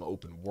make them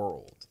open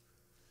world,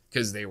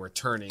 because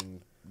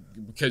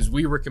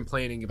we were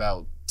complaining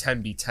about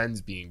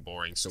 10v10s being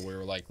boring. So we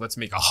were like, let's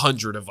make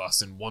 100 of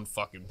us in one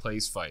fucking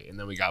place fight, and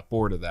then we got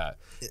bored of that.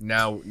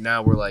 Now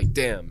we're like,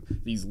 damn,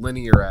 these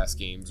linear ass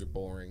games are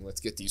boring.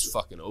 Let's get these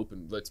fucking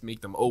open. Let's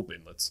make them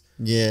open.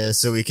 Yeah,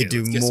 so we could Yeah,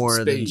 let's do get some more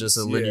than space. just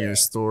a linear Yeah.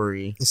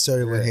 story. It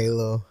started with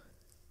Halo.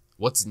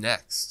 What's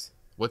next?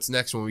 What's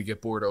next when we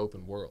get bored of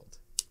open world?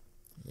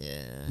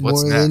 Yeah.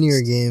 What's More next?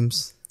 linear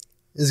games.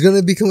 It's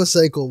gonna become a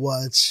cycle.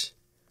 Watch.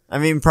 I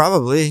mean,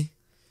 probably.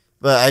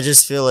 But I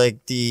just feel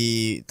like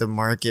the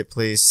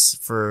marketplace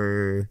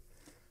for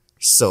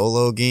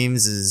solo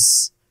games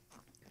is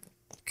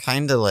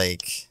kind of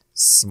like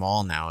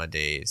small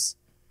nowadays.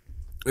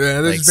 Yeah,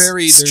 Like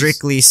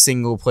strictly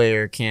single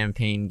player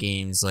campaign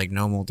games, like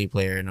no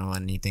multiplayer, no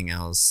anything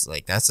else.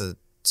 Like that's a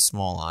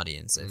small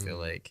audience, I feel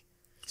like.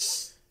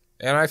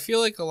 And I feel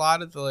like a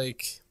lot of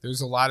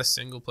there's a lot of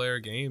single player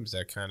games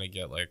that kind of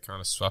get kind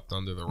of swept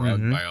under the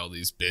rug by all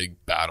these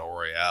big battle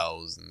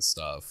royales and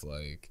stuff.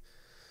 Like,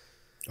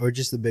 Or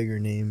just the bigger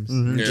names.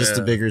 Just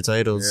the Yeah. bigger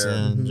titles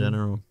Yeah. in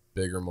general.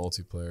 Bigger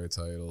multiplayer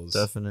titles.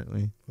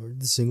 Definitely. Or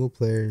the single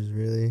players,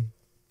 really.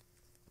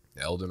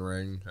 Elden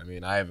Ring. I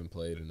mean, I haven't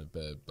played in a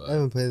bit, but I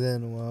haven't played that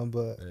in a while,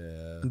 but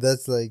yeah.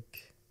 that's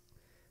like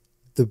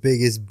the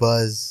biggest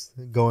buzz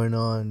going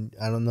on.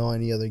 I don't know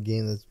any other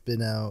game that's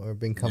been out or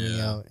been coming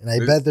Yeah. out. And I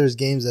There's- bet there's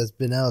games that's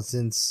been out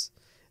since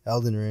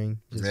Elden Ring.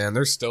 Just- Man,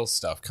 there's still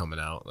stuff coming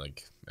out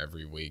like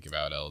every week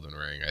about Elden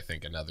Ring. I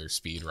think another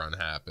speed run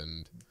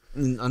happened.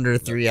 In under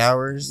 3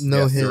 hours.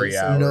 No hits. 3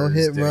 hours. No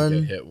hit didn't run.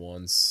 Get hit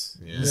once.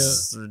 Yeah.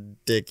 It's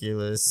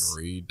ridiculous.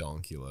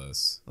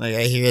 Redonkulous. Like,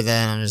 I hear that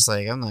and I'm just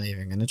like, I'm not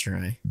even going to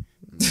try.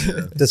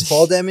 Yeah. Does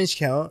fall damage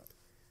count?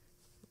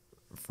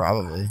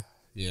 Probably.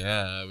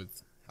 Yeah.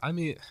 I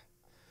mean, The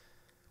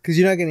Because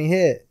you're not getting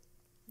hit.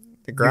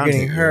 You're ground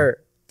getting hit you.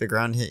 hurt. The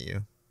ground hit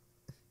you.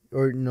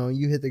 Or no,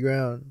 you hit the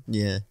ground.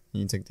 Yeah,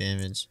 you took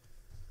damage.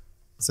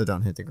 So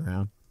don't hit the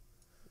ground.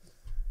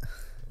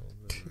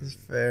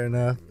 Fair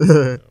enough. hit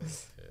run.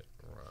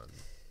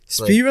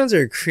 Speed runs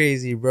are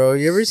crazy, bro.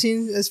 You ever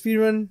seen a speed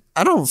run?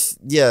 I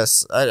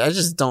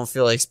just don't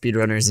feel like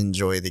speedrunners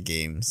enjoy the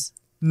games.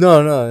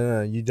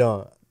 No, you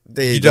don't.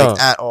 They You like, don't.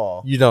 at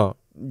all. You don't.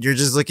 You're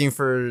just looking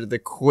for the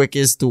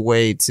quickest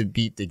way to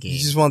beat the game. You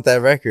just want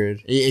that record.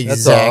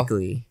 That's all.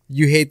 Exactly.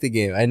 You hate the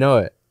game. I know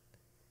it.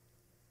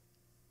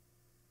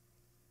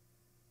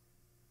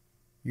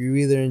 You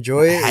either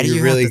enjoy it How or do you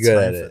you're really have the good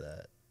time at for it.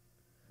 that?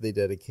 They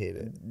dedicate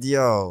it.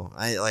 Yo,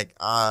 I like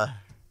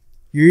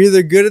You're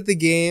either good at the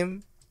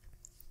game,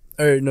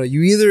 or no.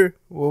 You either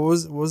what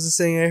was the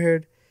saying I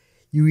heard?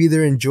 You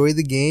either enjoy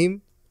the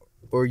game,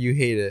 or you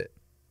hate it.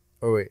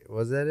 Or wait,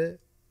 was that it?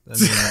 I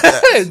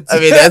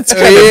mean that's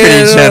kind of Yeah,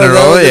 pretty no, general,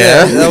 that wasn't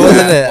yeah. it. That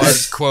wasn't it.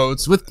 Was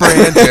quotes with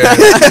Brandon.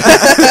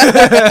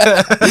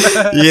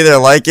 You either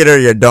like it or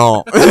you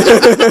don't.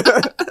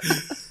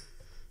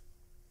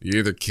 You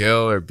either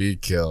kill or be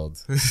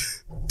killed.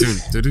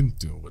 Dun.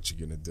 What you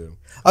gonna do?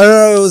 I don't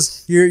know. It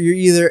was you're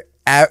either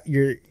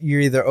you're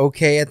either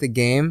okay at the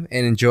game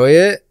and enjoy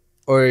it,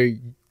 or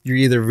you're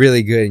either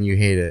really good and you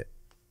hate it.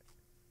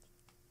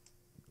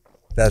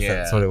 That's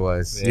Yeah. what it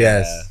was. Yeah,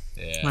 Yes.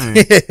 Yeah.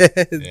 Alright.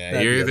 Yeah,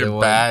 Not you're the either other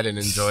one. bad and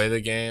enjoy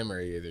the game, or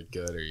you're either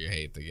good or you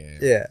hate the game.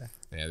 Yeah.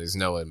 Yeah, there's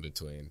no in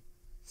between.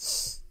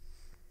 Is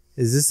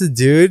this the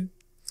dude?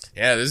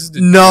 Yeah, this is the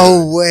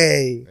No dude.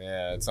 way.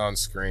 Yeah, it's on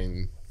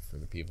screen for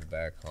the people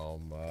back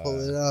home.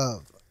 Pull it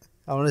up.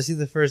 I want to see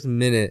the first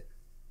minute.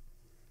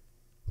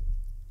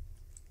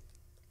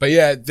 But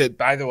yeah,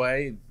 by the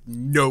way,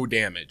 no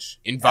damage.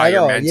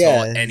 Environmental,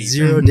 Yeah, anything.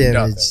 zero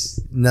damage.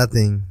 Nothing.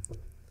 Nothing.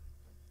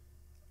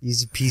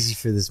 Easy peasy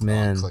for this Oh,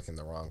 man. I'm clicking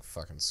the wrong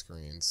fucking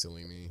screen.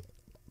 Silly me.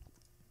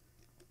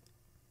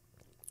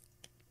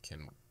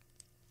 Can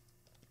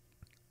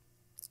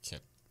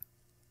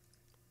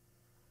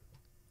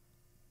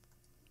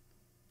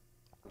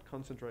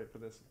Concentrate for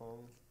this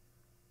long.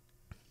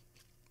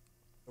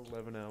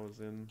 11 hours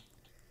in.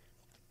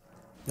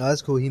 Oh,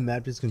 that's cool. He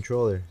mapped his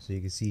controller so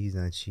you can see he's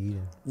not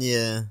cheating.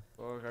 Yeah.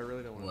 Fuck, I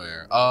really don't want to.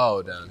 Where?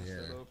 Oh, down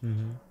here.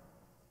 Mm-hmm.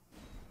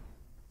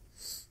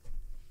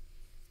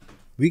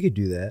 We could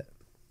do that.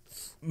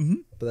 Mm-hmm.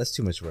 But that's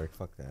too much work.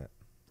 Fuck that.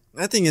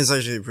 I think it's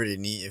actually pretty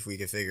neat if we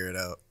could figure it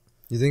out.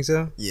 You think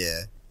so?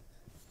 Yeah.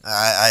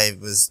 I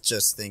was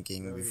just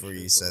thinking Yeah, we before should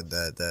you both. said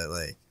that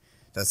like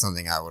that's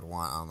something I would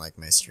want on like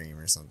my stream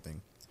or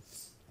something.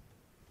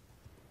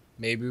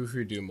 Maybe if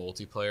we do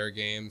multiplayer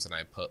games and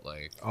I put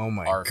like Oh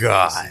my our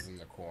god. faces in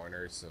the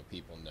corner so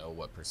people know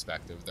what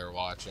perspective they're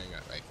watching,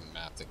 I can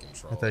map the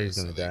controller thought he was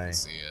so gonna they die. can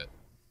see it.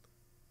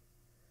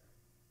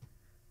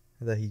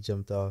 I thought he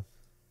jumped off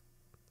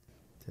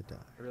to die.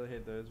 I really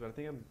hate those, but I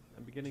think I'm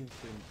beginning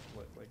to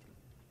like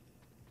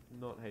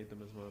not hate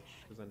them as much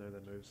because I know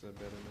their moves are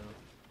better now.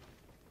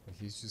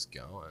 He's just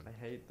going. I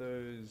hate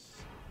those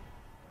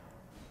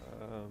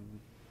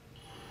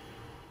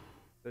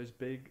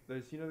big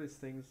those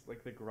things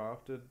like the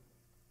grafted.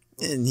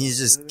 And he's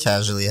just Anything?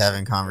 casually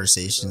having They're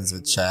conversations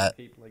with that chat.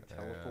 Keep, like, Yeah,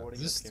 teleporting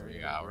this and is 3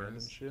 carrying around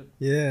hours. and shit.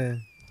 Yeah.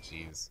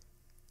 Jeez.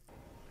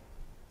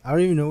 I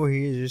don't even know where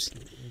he is. Just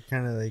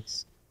kind of like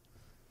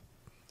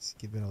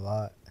skipping a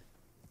lot.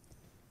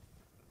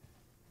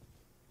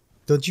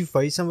 Don't you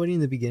fight somebody in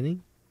the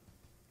beginning?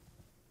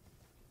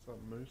 What's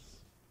up, Moose?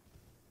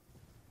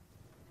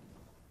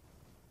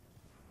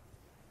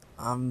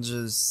 I'm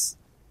just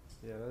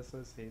Yeah, that's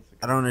those heats.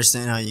 I don't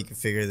understand how you can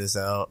figure this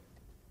out.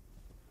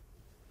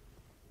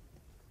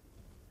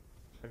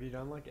 Have you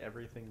done like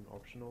everything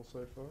optional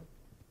so far?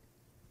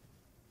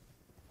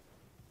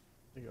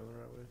 You're going the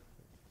right way.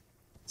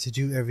 To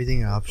do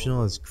everything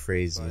optional is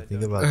crazy. Right,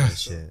 Think yeah. about that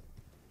shit.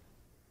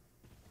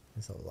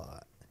 That's a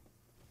lot.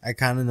 I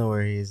kind of know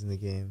where he is in the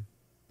game.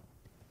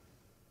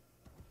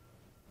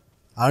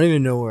 I don't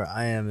even know where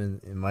I am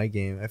in my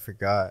game. I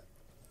forgot.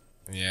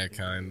 Yeah,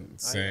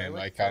 same. I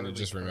like kind of thoroughly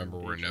just cleaned remember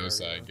where each No area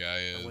Side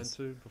guy I went is.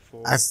 to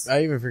before.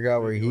 I even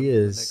forgot where maybe he on to the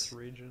is. next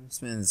region.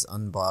 This man's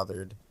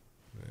unbothered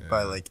Yeah.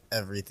 by like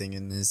everything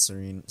in this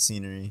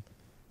scenery.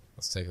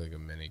 Let's take like a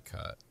mini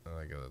cut,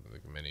 like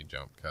a mini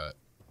jump cut.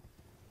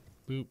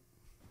 Boop.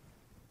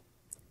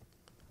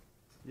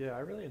 Yeah, I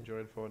really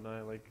enjoyed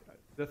Fortnite. Like,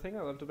 the thing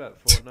I loved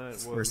about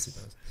Fortnite was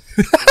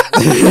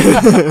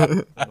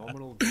a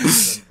phenomenal game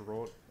that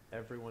brought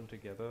everyone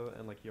together,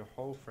 and like your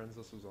whole friends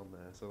list was on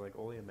there. So like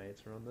all your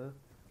mates were on there,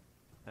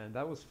 and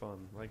that was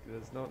fun. Like,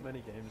 there's not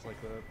many games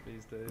like that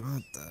these days.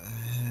 What the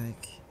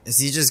heck? Is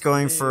he just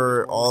going Yeah, it for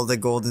was more all like the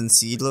playing golden friends,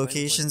 seed like,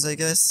 playing locations, I friends.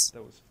 guess?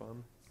 That was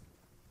fun.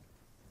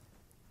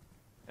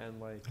 And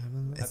like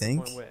I at think.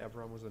 the point where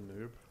everyone was a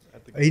noob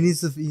at the He game,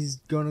 needs to. He's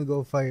gonna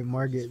go fight it was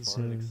Margit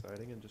fun and soon.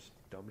 exciting, and just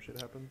dumb shit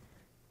happened.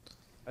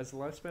 As the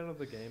lifespan of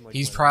the game, like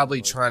He's went probably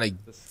on, like, trying to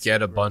the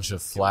get a speedrun bunch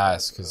of skill gap,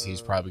 flasks because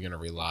he's probably going to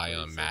rely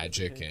on 37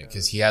 magic became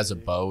because kinda he has a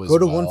shitty. bow as Go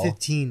to well.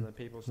 115. and then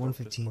people stopped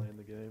just 115. playing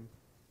the game.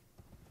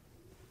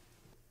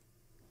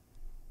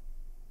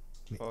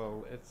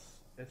 Oh,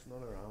 it's not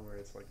an armor.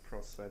 It's like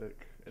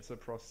prosthetic. It's a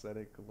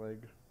prosthetic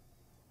leg.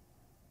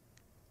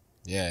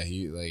 Yeah,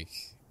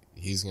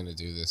 he's going to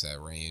do this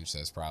at range.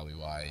 That's probably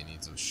why he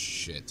needs a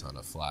shit ton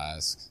of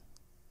flasks.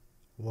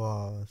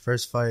 Wow,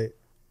 first fight.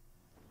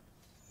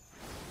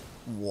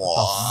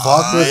 What?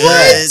 fuck was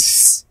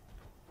that?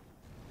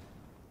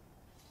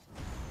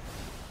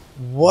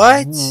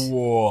 What?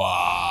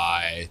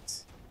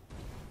 What?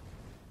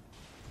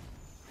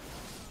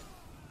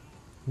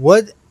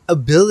 What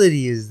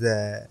ability is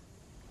that?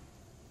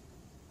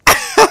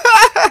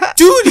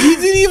 Dude, he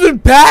didn't even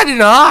bat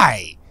an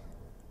eye.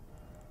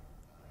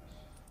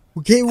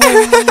 Okay,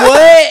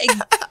 what?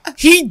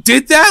 He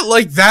did that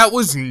like that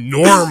was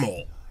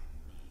normal.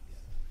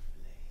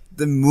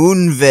 The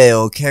moon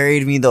veil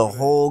carried me the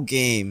whole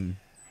game.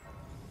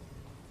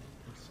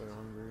 I'm so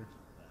hungry.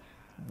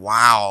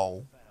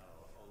 Wow.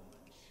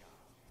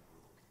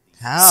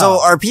 How? So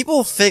are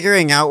people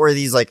figuring out where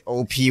these like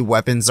OP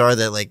weapons are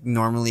that like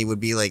normally would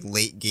be like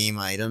late game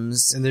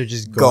items? and they're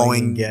just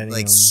going and getting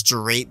like them.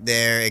 straight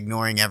there,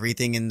 ignoring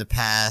everything in the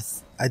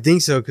path. I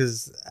think so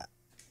because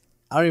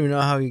I don't even know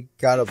how he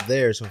got up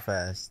there so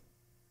fast.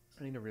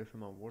 I need to refill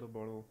my water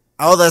bottle.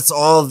 Oh, that's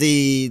all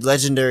the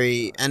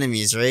legendary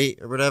enemies, right?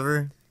 Or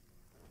whatever.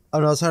 Oh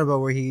no, I was talking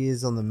about where he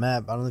is on the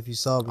map. I don't know if you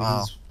saw, but Oh.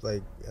 he's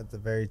like at the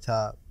very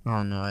top.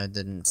 Oh no, I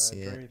didn't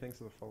see Jeremy, it. thanks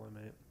for the follow,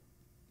 mate.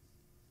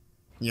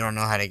 You don't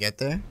know how to get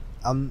there?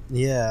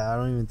 Yeah, I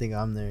don't even think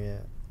I'm there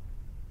yet.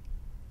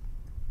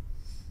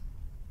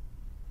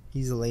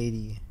 He's a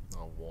lady.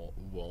 Oh,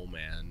 whoa,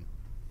 man.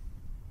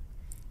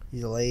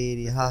 He's a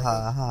lady. Ha ha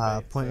ha ha.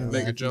 Wait, Pointing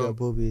Make a at you jump.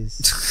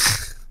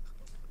 boobies.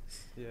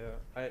 Yeah,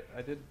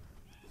 I did.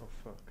 Oh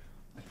fuck!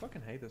 I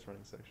fucking hate this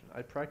running section.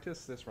 I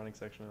practiced this running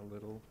section a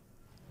little.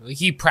 Like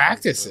he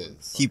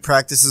practices. He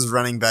practices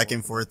running back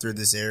and forth through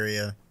this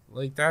area,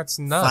 Like that's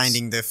nuts.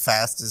 finding the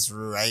fastest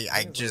route.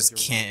 I Seems just like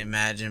you're can't running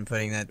imagine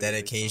putting that very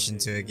dedication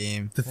to a funny.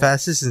 game. The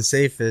fastest and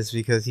safest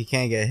because he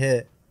can't get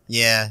hit.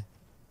 Yeah.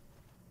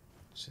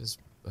 Just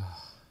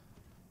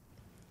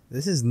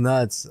This is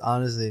nuts,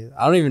 honestly.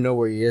 I don't even know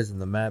where he is in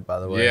the map, by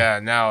the way. yeah.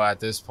 Now at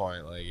this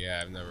point, like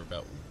I've never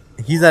bet.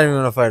 He's not even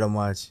gonna fight him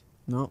much.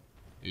 Nope.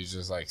 He's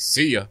just like,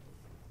 see ya.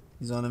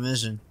 He's on a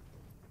mission.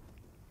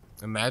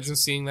 Imagine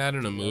seeing that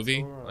in a Yeah,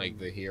 movie, so, like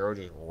the hero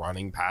just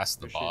running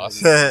past the Appreciate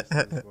boss. you guys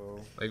as well.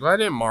 Like, why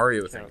didn't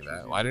Mario think of Couch that?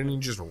 review. Why didn't he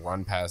just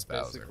run past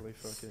Bowser? Basically,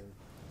 fucking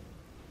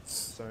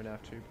Zonaf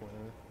 2.0.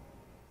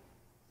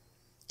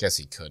 Guess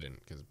he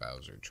couldn't because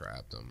Bowser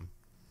trapped him.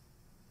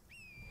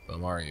 But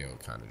Mario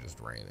kind of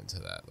just ran into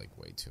that like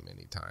way too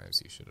many times.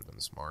 He should have been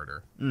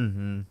smarter.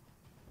 Mm-hmm.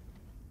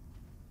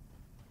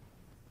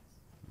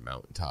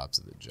 Mountaintops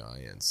of the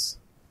Giants.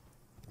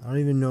 I don't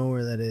even know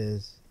where that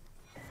is.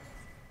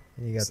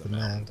 And you got It's the the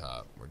map.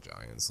 mountaintop where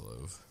giants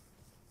live.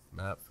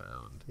 Map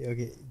found. Yeah,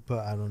 okay,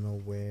 but I don't know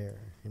where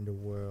in the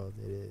world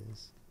it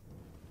is.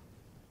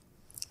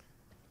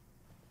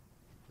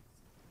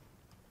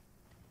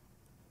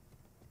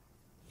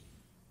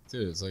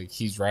 Dude, it's like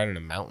he's riding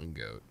a mountain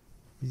goat.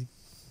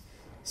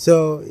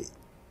 So,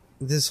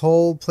 this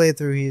whole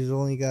playthrough, he's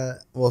only got,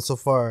 well, so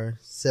far,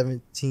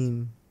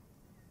 17.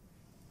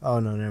 Oh,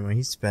 no, never mind.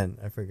 He spent.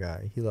 I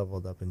forgot. He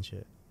leveled up and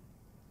shit.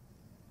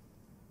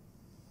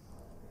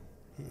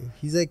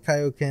 He's like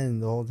Kaioken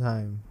the whole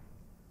time.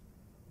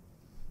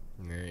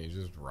 Yeah, he's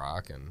just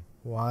rocking.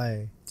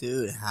 Why?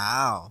 Dude,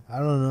 how? I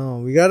don't know.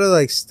 We gotta,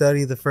 like,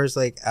 study the first,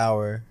 like,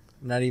 hour.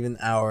 Not even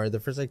hour. The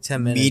first, like,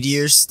 10 minutes.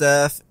 Meteor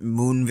Staff,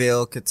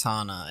 Moonveil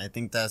Katana. I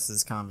think that's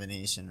his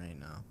combination right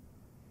now.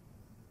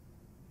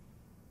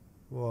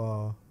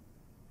 Whoa.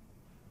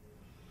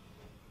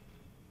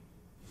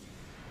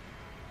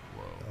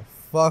 Whoa. The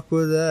fuck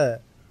was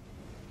that?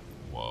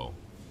 Whoa.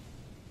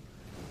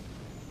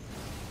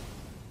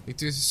 Like,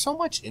 there's so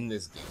much in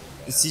this game.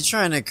 Is he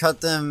trying to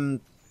cut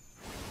them?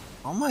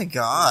 Oh my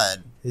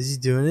god. Is he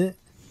doing it?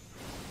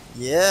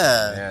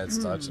 Yeah. Yeah, it's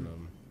touching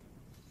him.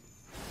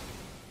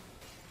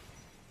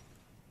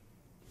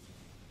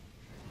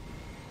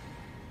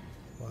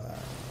 Wow.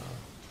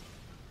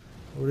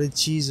 What a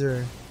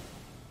cheeser.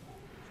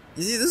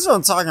 You see, this is what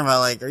I'm talking about.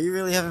 Like, are you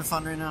really having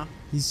fun right now?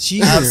 He's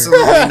cheesing.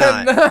 Absolutely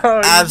not. No, you're just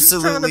trying to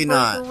Absolutely break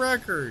not. the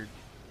record.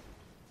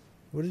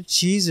 What a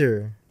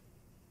cheeser.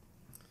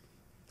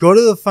 Go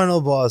to the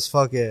final boss.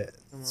 Fuck it.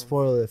 Come on.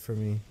 Spoil it for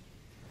me.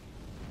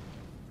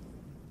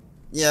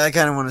 Yeah, I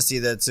kind of want to see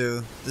that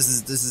too. This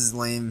is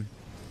lame.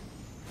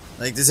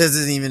 Like, this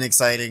isn't even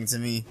exciting to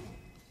me.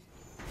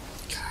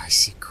 God, I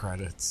see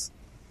credits.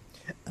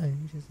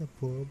 I'm just a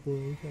poor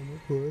boy from a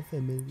poor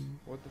family.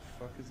 What the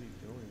fuck is he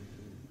doing,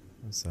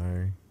 dude? I'm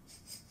sorry.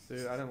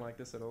 Dude, I didn't like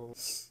this at all.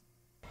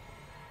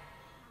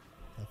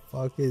 The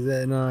fuck is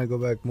that? No, I go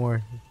back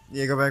more.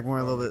 Yeah, go back more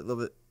a little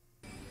bit.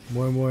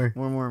 More.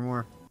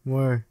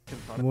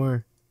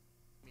 Can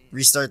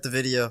Restart the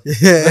video.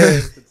 Yeah.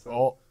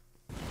 Oh,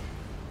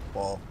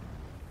 Ball.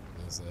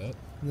 is that?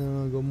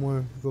 No, go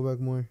more. Go back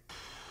more.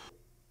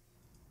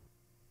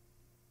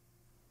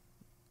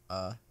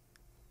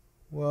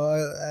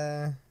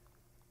 Well,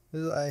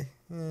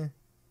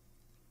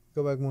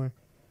 go back more.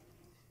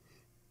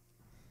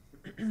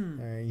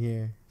 Alright,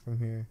 here. From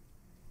here.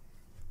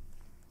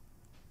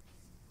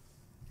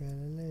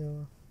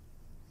 Galileo.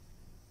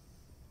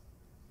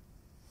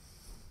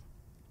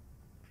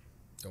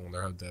 I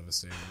wonder how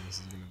devastating this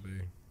is gonna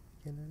be.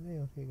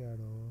 Galileo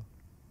Figaro.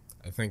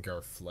 I think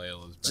our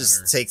flail is better.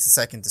 Just takes a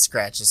second to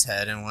scratch his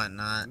head and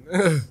whatnot.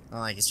 Not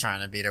like he's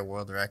trying to beat a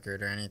world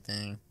record or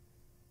anything.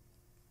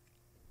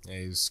 Yeah,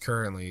 he's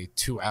currently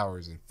 2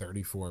 hours and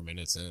 34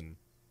 minutes in.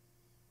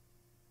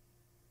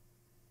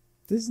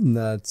 This is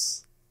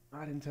nuts.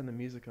 I didn't turn the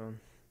music on.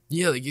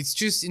 Yeah, like it's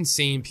just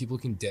insane. People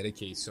can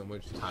dedicate so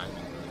much time in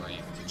their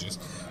life to just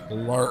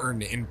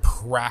learn and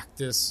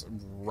practice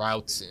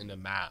routes in a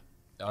map,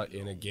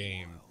 in a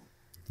game,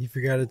 You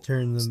forgot to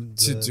turn them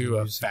to do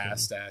a music on.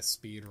 fast ass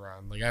speed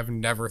run. Like I've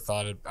never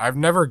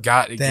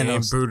got a game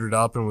Thanos. booted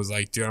up and was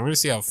like, dude, I'm gonna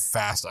see how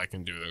fast I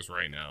can do this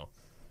right now.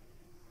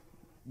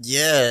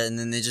 Yeah, and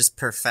then they just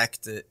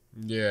perfect it.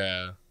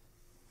 Yeah.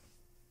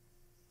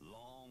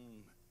 Long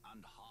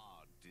and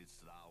hard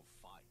didst thou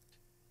fight,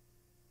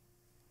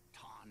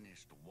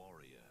 tarnished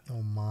warrior,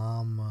 Oh,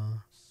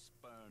 mama.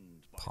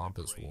 spurned by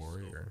Pompous the grace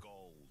warrior. of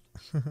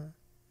gold.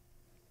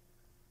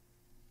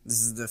 This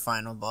is the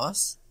final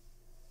boss.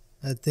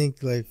 I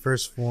think, like,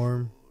 first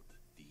form.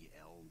 The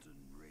Elden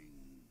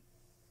Ring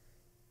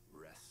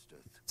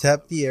resteth.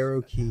 Tap the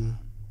arrow key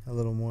a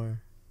little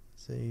more.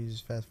 So you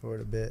just fast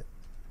forward a bit.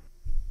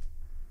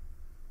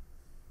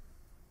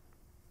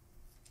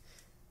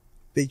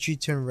 Big tree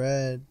turn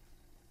red.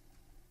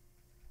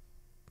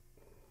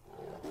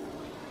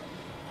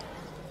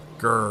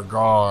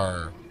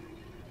 Gurgar.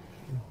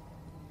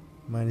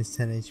 Minus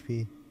 10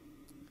 HP.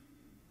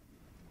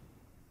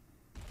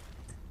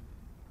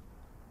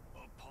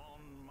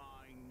 Upon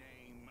my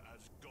name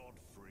as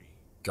Godfrey,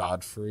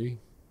 Godfrey.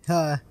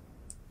 Ha!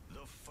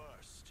 the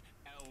first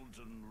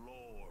Elden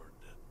Lord.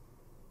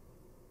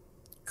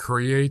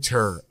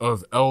 Creator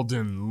of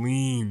Elden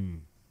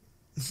Lean.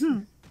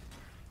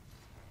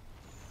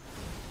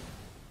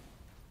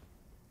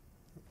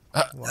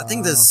 I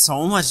think there's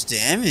so much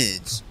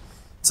damage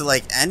to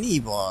like any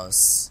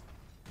boss.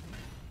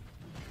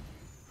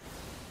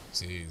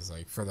 Jeez,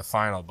 like for the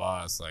final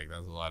boss, like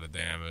that's a lot of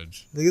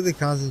damage. Look at the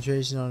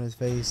concentration on his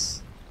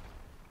face.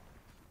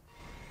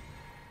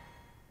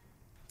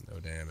 No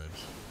damage.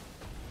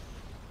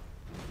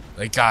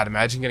 Like God,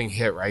 imagine getting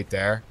hit right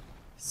there.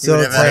 So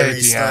would it's have had Right to at the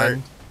restart.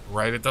 end.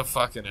 Right at the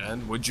fucking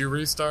end. Would you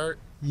restart?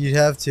 you'd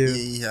have to. Yeah,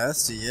 he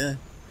has to, yeah.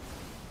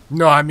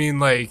 No, I mean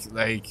like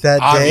That day?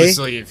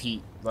 obviously if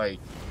he like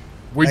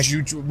would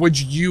Like-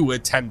 you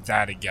attempt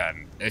that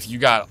again if you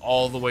got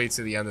all the way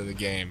to the end of the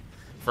game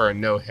for a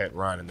no hit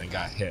run and then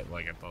got hit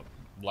like at the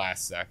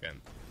last second?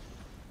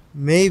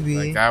 Maybe.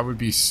 Like I would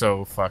be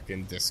so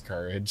fucking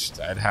discouraged.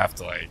 I'd have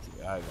to take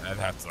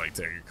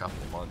a couple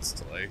months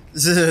to like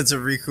To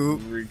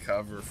recoup.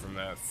 recover from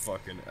that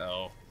fucking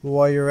L.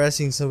 While you're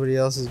resting, somebody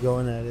else is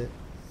going at it.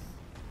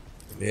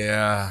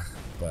 Yeah,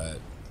 but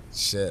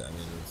shit. I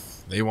mean,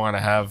 if they want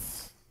to have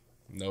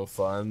no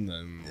fun,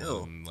 then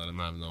Ew. let them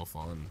have no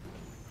fun.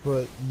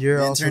 But you're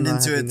Man also turned not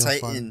into a having no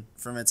Titan fun.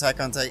 from Attack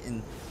on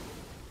Titan.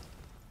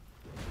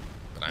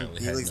 But I only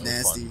He had looks no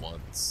nasty. fun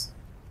once.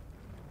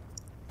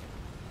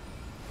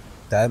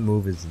 That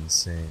move is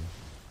insane.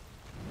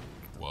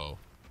 Whoa.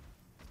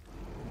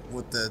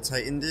 What the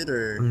Titan did,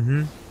 or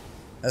Mm-hmm.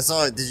 I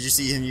saw it. Did you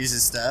see him use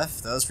his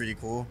staff? That was pretty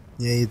cool.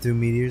 Yeah, you threw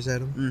meteors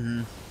at him.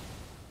 Mm-hmm.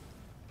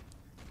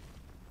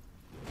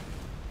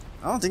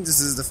 I don't think this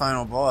is the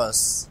final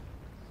boss.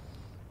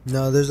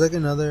 No, there's like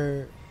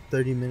another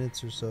 30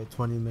 minutes or so,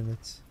 20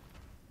 minutes.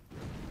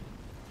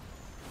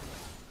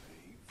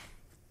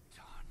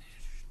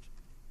 Tarnished.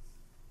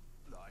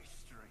 Thy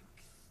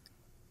strength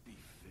be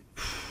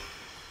fit.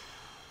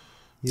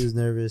 He was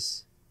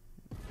nervous.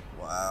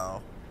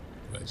 Wow.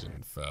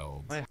 Legend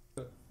fell.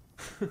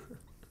 Can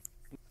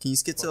you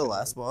skip to the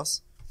last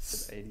boss?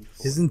 It's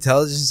 84. His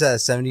intelligence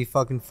at 70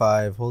 fucking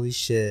 5. Holy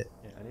shit.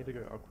 Yeah, I need to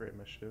go upgrade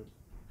my ship.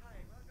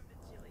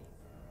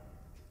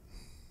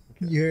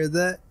 You heard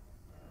that?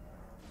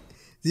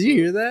 Did you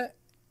hear that?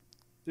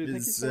 Dude, thank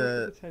you Is so much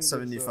for the 10 bits,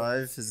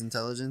 75 his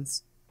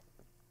intelligence?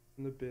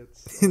 and the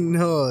bits.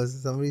 No,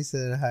 somebody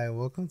said hi.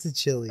 Welcome to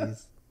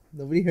Chili's.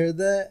 Nobody heard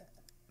that?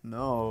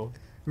 No.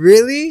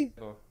 Really?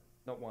 Oh,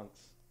 not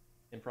once.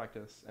 in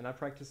practice, and I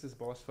practiced this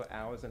boss for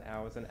hours and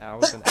hours and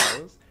hours and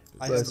hours.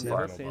 I have That's the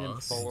never final seen him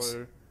boss.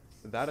 follow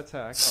that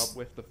attack up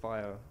with the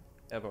fire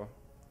ever,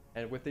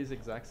 and with these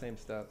exact same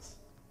stats.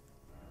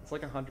 It's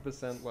like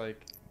 100%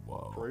 like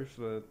Whoa. proof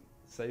that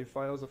save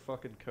files are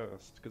fucking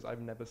cursed, because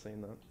I've never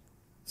seen that.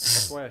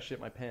 That's why I shit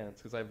my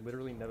pants, because I've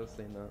literally never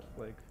seen that.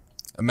 Like,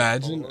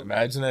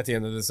 Imagine at the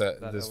end of this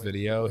That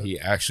video, he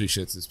actually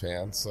shits his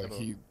pants. Like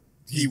he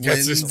He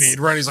gets his wins. speed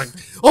run. He's like,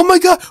 oh my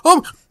god,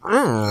 oh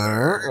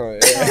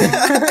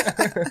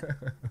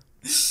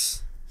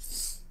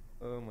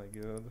my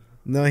god.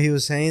 No, he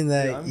was saying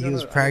that Yeah, I'm he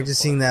was gonna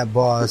practicing fuck. that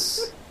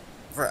boss.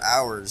 For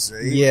hours,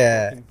 right?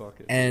 Yeah, Fucking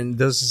bucket. and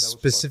there's a That was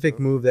specific fucked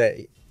up. move that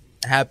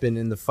happened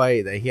in the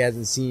fight that he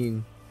hasn't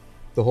seen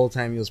the whole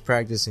time he was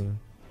practicing.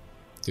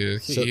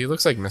 Dude, So- he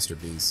looks like Mr.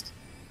 Beast.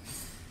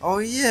 Oh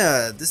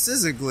yeah, this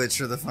is a glitch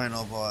for the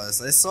final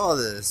boss. I saw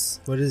this.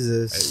 What is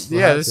this? What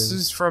Yeah, this happened?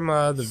 is from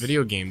the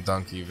video game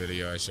Donkey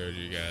video I showed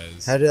you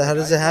guys. How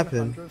does I it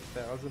happen?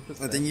 100,000%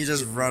 But then you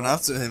just did run not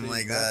up to him see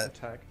like that.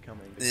 attack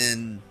coming.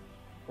 And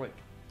Like,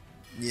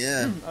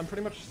 yeah, I'm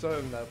pretty much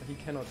certain that he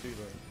cannot do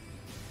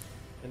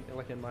that.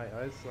 Like in my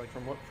eyes, like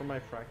from my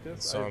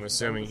practice. So I've I'm done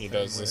assuming the he same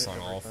does this way on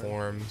every all time,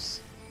 forms.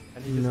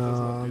 And he just No, does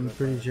not do I'm that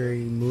pretty kind sure of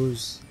he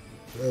moves.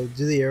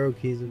 Do the arrow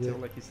keys a bit. until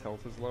like his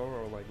health is low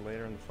or like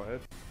later in the fight.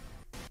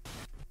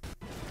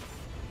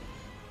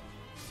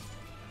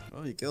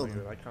 oh, you Oh killed my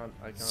him. God, I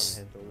can't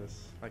handle this.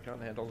 I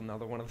can't handle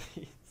another one of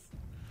these.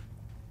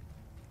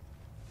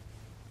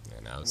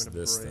 And now it's gonna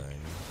this break. thing.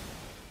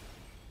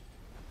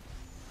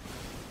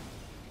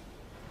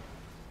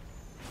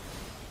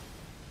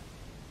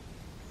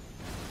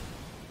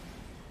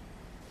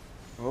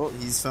 Oh,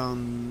 he's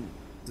found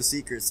the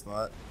secret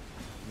spot.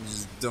 You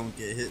just don't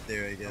get hit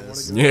there, I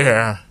guess. go-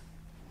 Yeah.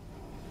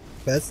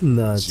 That's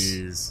nuts.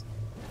 Jeez.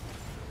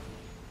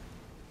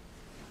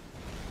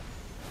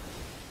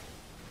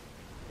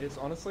 It's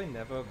honestly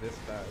never this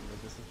bad.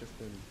 Like, this has just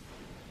been.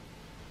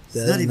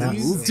 He's not even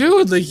nuts. moving.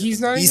 Dude, like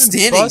he's not He's even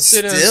standing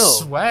busted in a still.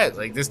 sweat.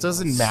 Like this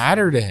doesn't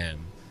matter to him.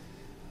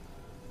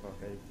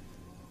 Okay.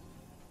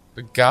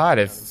 But God,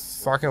 if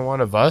fucking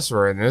one of us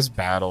were in this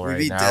battle We'd right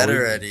be now, dead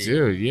already.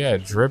 dude, yeah,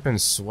 dripping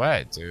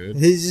sweat, dude.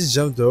 He just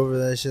jumped over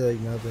that shit like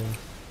nothing.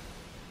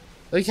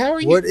 Like how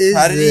are you? What is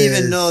How did he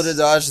even this? know to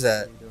dodge What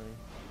that? are you doing?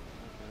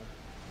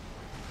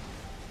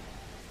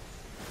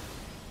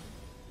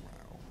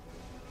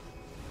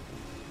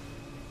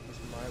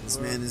 Okay. This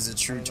man is a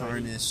true I don't know,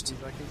 tarnished. He's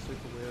acting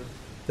super weird.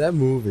 That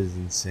move is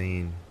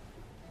insane.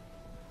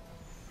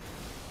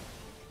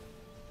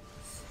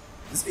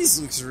 This piece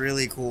looks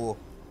really cool.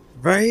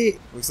 Right?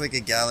 Looks like a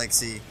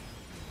galaxy.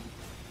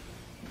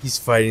 He's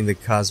fighting the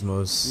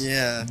cosmos.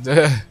 Yeah.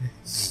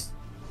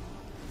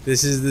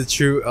 This is the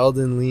true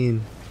Elden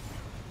Lean.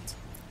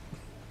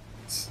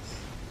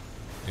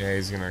 Yeah,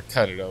 he's gonna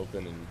cut it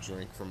open and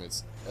drink from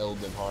its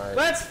Elden heart.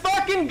 Let's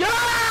fucking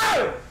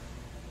go!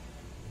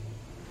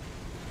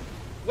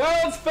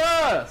 World's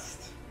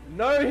first!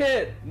 No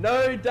hit,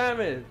 no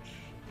damage.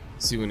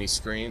 See when he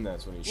screamed,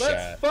 that's when he Let's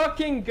shat.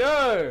 fucking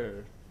go!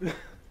 Yeah,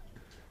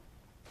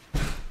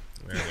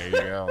 there you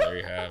go. There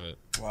you have it.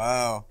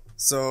 Wow.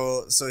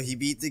 So he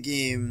beat the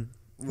game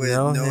with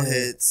No no hit.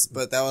 hits,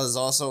 but that was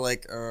also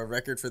like a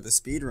record for the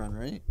speed run,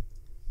 right?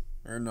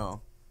 Or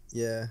no?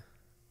 Yeah.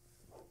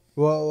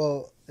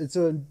 Well, it's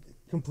a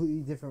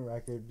completely different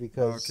record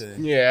because Okay.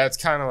 Yeah, it's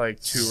kind of like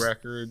two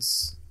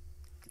records.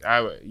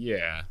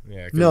 Yeah.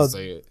 'Cause No,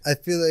 they- I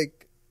feel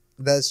like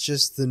that's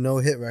just the no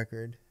hit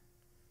record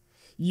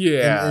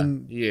yeah,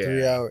 in yeah,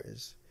 3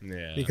 hours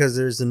yeah. because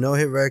there's the no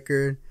hit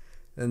record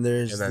and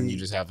there's And then the, you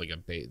just have like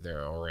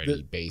they're already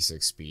the-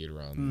 basic speed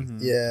run.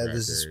 Mhm. yeah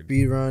there's a record.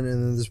 speed run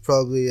and then there's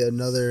probably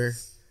another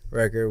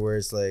record where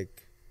it's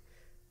like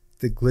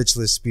the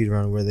glitchless speed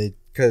run where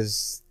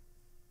because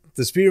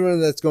the speed run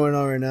that's going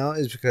on right now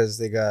is because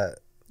they got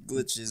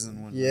Glitches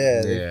and whatnot.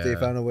 they Yeah.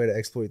 found a way to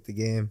exploit the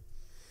game.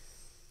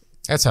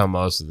 That's how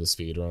most of the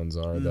speed runs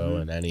are, though.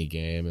 Mhm. In any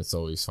game, it's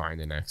always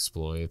finding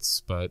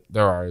exploits, but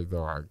there are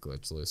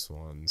glitchless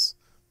ones.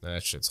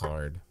 That shit's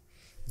hard.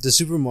 The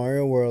Super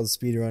Mario World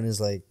speed run is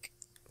like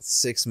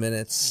 6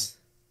 minutes.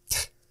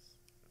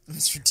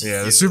 It's ridiculous.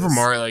 Yeah, the Super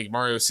Mario, like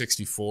Mario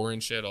 64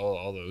 and shit,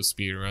 all those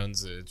speed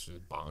runs, it's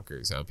just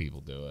bonkers how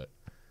people do it.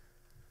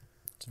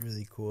 It's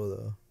really cool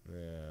though.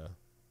 Yeah.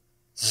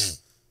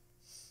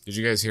 Did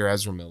you guys hear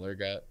Ezra Miller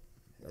got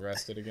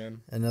arrested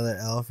again? Another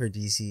L for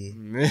DC.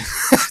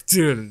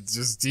 Dude, it's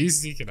just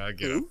DC cannot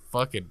get a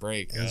fucking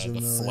break. Ezra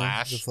The Miller,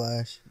 Flash. The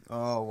Flash.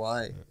 Oh,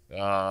 why?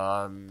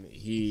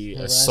 He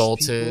Harass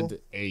assaulted people?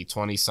 a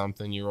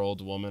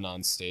 20-something-year-old woman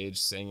on stage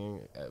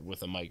singing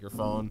with a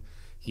microphone.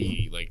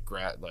 He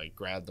grabbed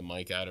the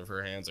mic out of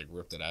her hands, like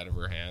ripped it out of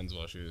her hands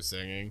while she was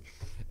singing,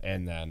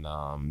 and then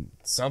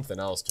something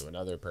else to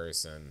another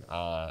person.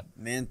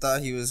 Man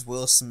thought he was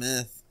Will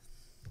Smith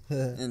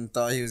and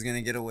thought he was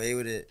gonna get away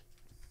with it.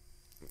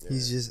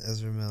 He's just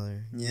Ezra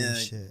Miller. Yeah.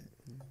 Shit.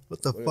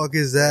 What the fuck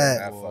is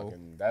that?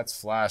 That's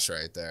Flash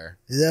right there.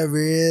 Is that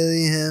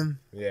really him?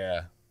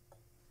 Yeah.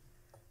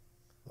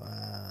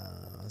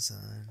 Wow,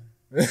 son.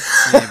 Yeah,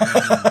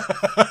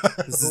 man.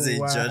 This is a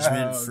Wow,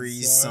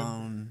 judgment-free son.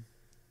 zone.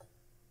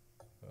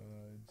 Oh,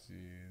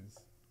 jeez. You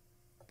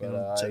But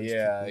don't judge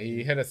yeah, people.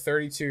 he hit a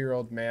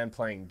 32-year-old man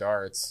playing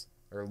darts,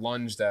 or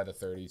lunged at a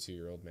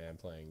 32-year-old man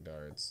playing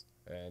darts,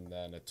 and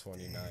then a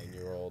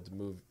 29-year-old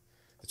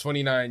The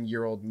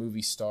 29-year-old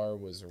movie star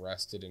was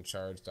arrested and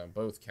charged on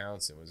both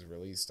counts and was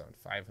released on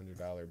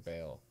 $500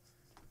 bail.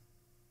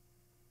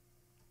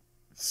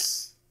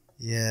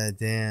 Yeah,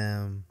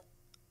 damn.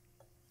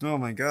 Oh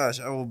my gosh,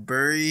 I will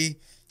bury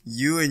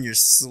you and your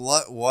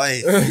slut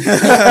wife. Dude,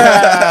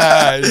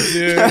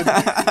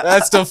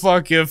 that's the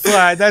fucking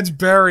flag. That's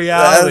Barry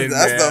Allen.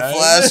 That's the man.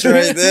 flash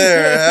right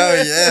there.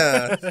 Hell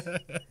yeah.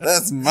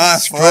 That's my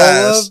Scroll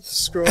flash. up.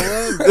 Scroll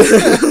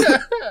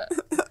up.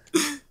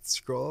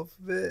 Scroll up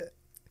a bit.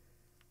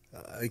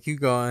 Keep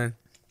going.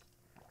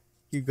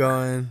 Keep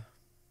going.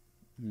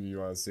 You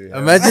want to see? him?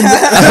 Imagine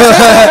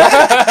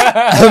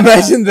that.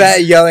 Imagine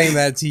that yelling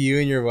that to you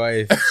and your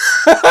wife.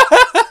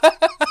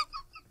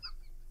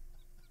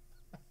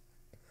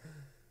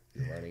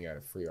 You're running out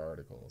of free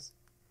articles.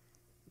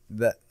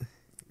 That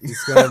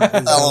it's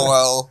gonna,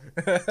 LOL.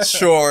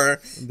 Sure.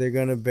 they're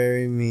gonna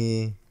bury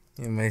me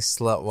and my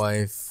slut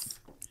wife.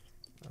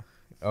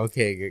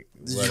 Okay, Did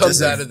you Comes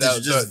just, out of did that-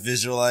 you just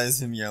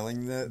visualize him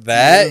yelling that?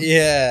 that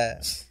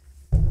yeah.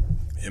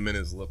 Him and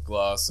his lip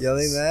gloss, and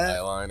Yelling his that?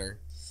 eyeliner.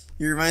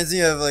 He reminds me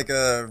of like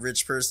a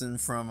rich person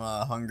from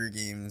Hunger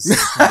Games. Like,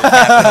 from the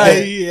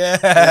Capitol.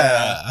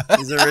 Yeah.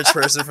 He's a rich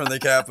person from the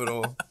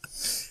Capitol.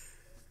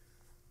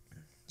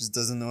 Just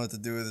doesn't know what to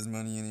do with his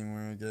money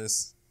anymore, I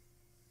guess.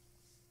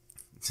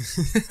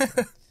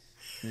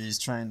 He's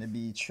trying to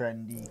be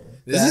trendy.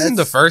 This isn't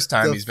the That's first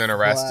time the he's been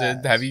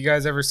arrested. Flash. Have you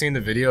guys ever seen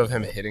the video of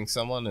him hitting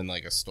someone in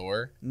like a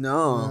store?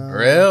 No. No.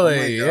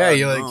 Really? Oh my Yeah,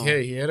 he God, like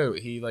no.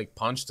 he like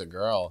punched a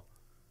girl.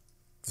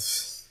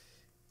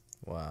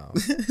 Wow.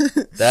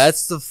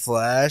 That's the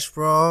Flash,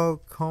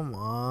 bro. Come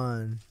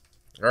on.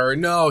 Or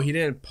no, he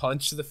didn't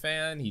punch the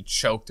fan. He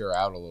choked her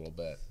out a little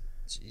bit.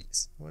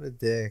 Jeez. What a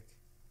dick.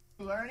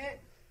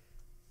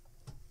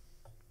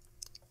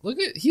 Look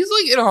at he's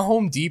like in a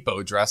Home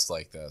Depot dressed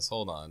like this.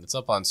 Hold on, it's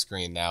up on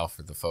screen now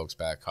for the folks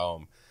back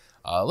home.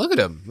 Look at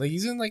him. Like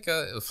he's in like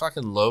a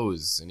fucking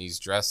Lowe's and he's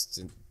dressed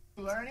in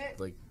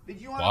like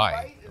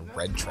why a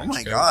red Oh trench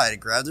my coat. god, he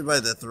grabbed her by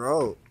the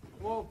throat.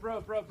 Whoa,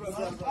 bro.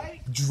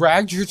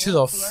 Dragged her to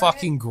the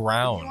fucking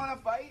ground.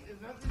 fight? Is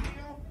that the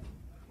deal?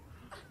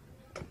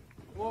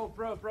 Whoa,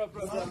 bro.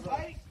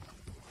 Fight?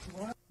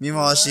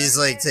 Meanwhile, she's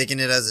like taking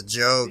it as a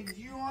joke.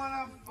 You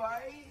wanna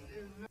fight?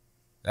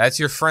 That's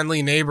your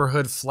friendly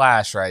neighborhood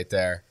Flash right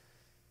there.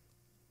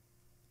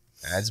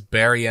 That's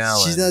Barry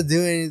Allen. She's not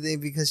doing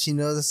anything because she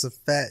knows it's a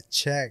fat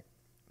check.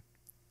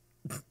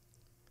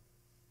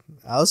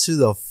 I'll shoot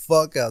the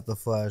fuck out the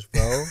Flash,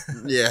 bro.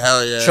 Yeah,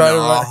 hell yeah. Try to no,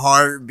 run- a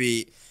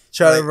heartbeat.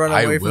 Try Like, to run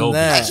I away will from be.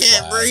 I that.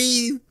 can't Flash.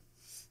 breathe.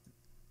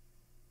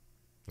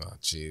 Oh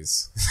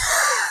jeez.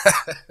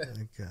 Oh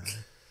my God.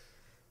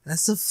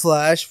 That's the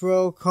Flash,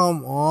 bro.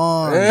 Come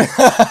on.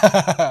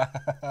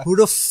 Who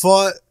the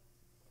fuck?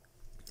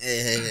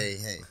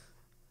 Hey.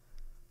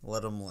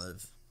 Let him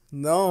live.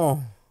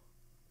 No.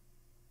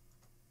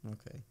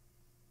 Okay.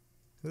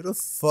 Who the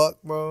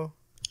fuck, bro?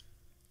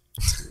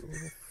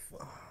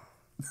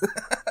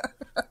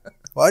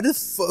 Why the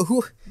fuck?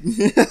 Who?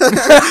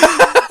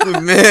 The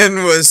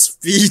man was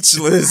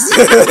speechless.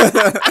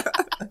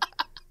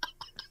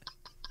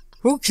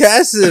 Who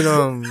casted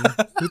him?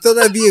 Who thought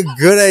that'd be a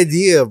good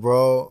idea,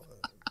 bro?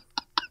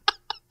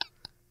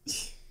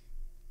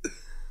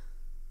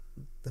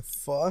 The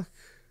fuck?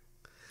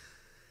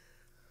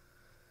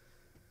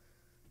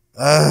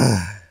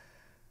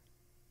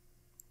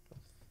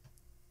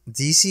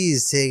 DC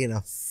is taking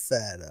a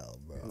fat L,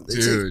 bro. They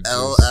Dude, take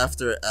L just-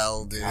 after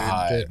L, dude.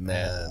 God,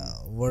 man.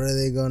 What are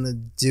they gonna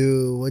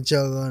do? What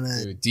y'all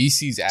gonna? Dude,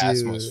 DC's ass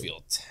Dude. must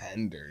feel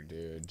tender,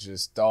 dude.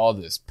 Just all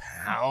this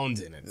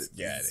pounding it's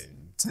getting.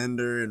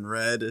 Tender and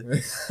red.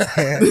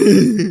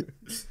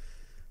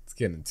 It's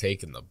getting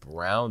taken to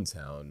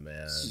Browntown,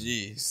 man.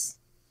 Jeez.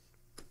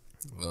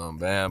 Oh,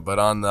 man. But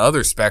on the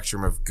other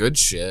spectrum of good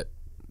shit,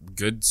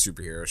 good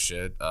superhero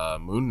shit,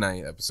 Moon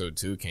Knight episode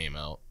 2 came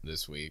out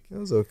this week. It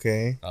was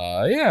okay.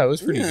 Yeah, it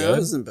was pretty Yeah, good. It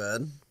wasn't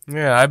bad.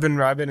 Yeah, I've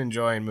been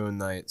enjoying Moon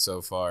Knight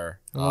so far.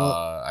 Well-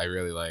 I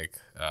really like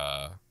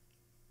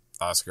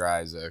Oscar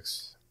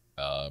Isaac's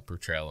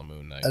portrayal of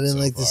Moon Knight. I didn't so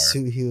like the far.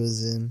 suit he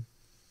was in.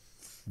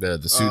 The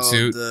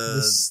suit.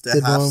 The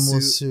The half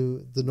normal suit.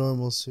 suit. The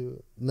normal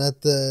suit.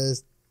 Not the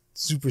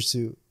super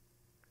suit.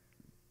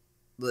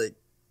 Like,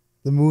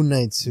 The Moon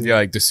Knight suit. Yeah,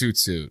 like the suit,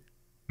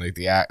 like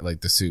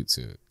the suit.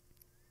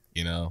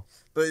 You know.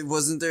 but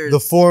wasn't there? The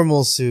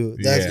formal suit.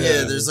 That's Yeah. what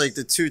yeah, it there's is. like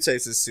the two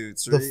types of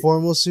suits, the right?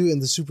 formal suit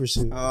and the super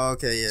suit. Oh,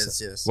 okay,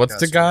 yes. What's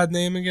the Gotcha. god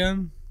name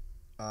again?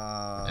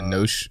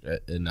 Anash.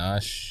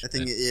 Anash. I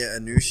think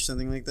Anoush,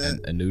 something like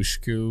that.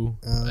 Anushku.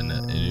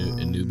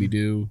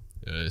 Anubidoo.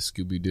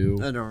 Scooby Doo.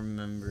 I don't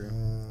remember,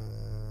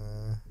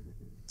 Uh,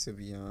 to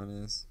be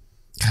honest.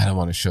 Kind of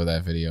want to show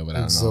that video, but I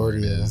don't know what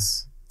it Exordia.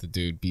 is. The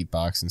dude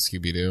beatboxing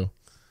Scooby Doo.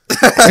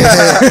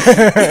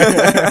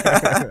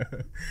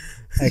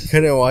 I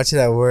couldn't watch it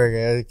at work.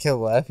 I kept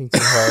laughing too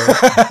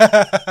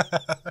hard.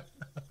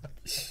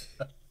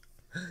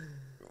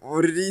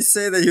 What did he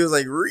say that he was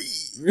like, "Ree"?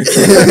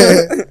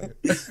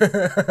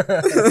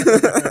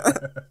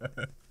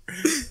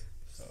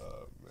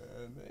 Oh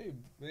man,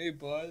 hey,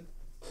 bud,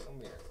 come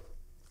here.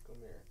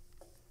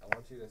 I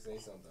want you to say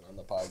something on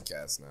the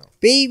podcast now.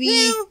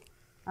 Baby.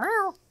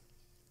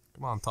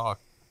 Come on, talk.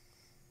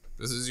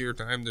 This is your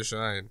time to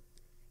shine.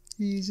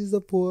 He's just a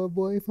poor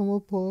boy from a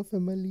poor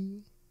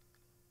family.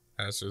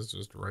 Ash is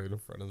just right in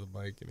front of the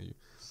mic, and he.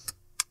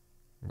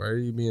 Why are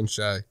you being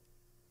shy?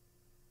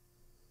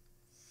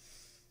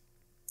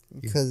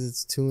 Because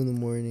it's 2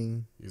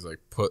 a.m. He's like,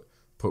 put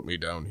me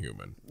down,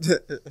 human. Go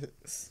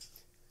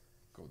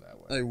that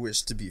way. I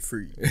wish to be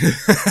free.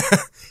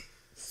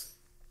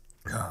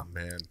 Oh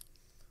man,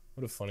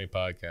 what a funny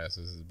podcast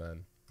this has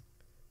been.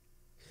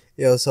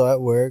 Yo, so at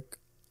work,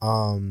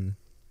 I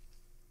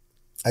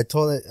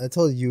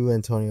told you,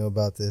 Antonio,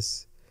 about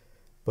this,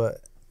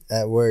 but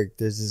at work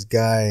there's this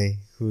guy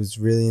who's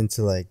really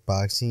into like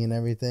boxing and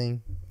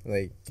everything.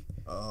 Like,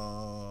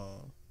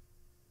 Oh,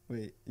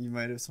 wait, you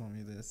might have told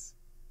me this.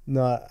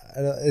 no,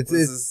 I don't. It's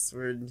Was this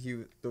where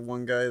the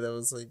one guy that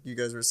was like, you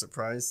guys were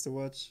surprised to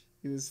watch?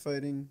 He was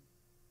fighting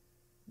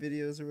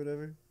videos or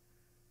whatever.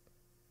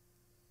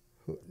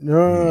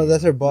 no.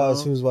 That's our boss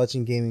No. who was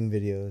watching gaming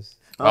videos.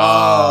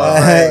 Oh,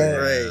 right,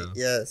 right,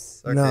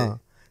 yes. Okay. No.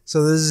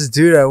 So there's this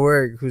dude at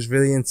work who's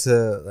really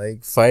into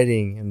like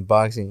fighting and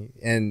boxing,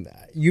 and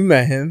you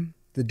met him,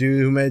 the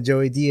dude who met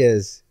Joey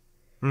Diaz,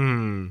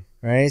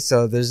 right?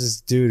 So there's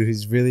this dude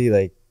who's really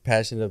like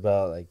passionate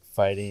about like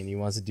fighting, and he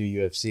wants to do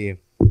UFC.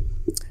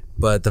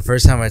 But the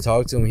first time I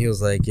talked to him, he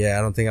was like, "Yeah,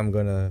 I don't think I'm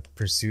gonna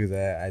pursue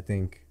that. I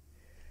think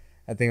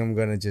I'm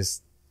gonna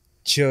just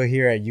chill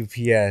here at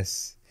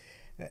UPS."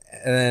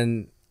 And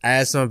then I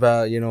asked him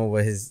about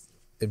what his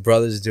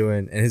brother's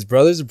doing, and his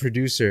brother's a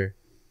producer.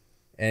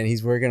 And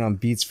he's working on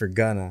beats for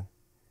Gunna.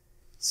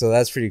 So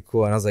that's pretty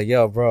cool. And I was like,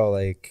 yo, bro,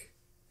 like,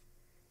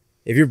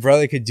 if your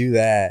brother could do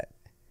that,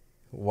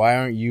 why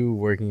aren't you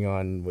working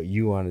on what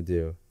you want to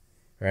do?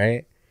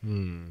 Right?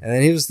 And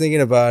then he was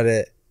thinking about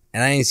it.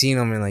 And I ain't seen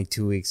him in like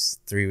 2 weeks,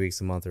 3 weeks,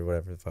 a month, or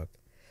whatever the fuck.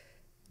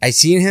 I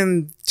seen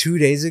him 2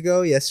 days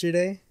ago,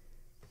 yesterday.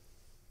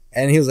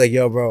 And he was like,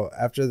 yo, bro,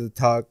 after the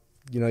talk,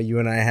 you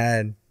and I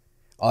had,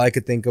 all I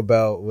could think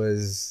about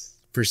was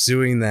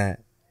pursuing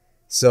that.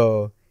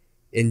 So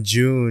in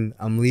June,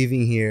 I'm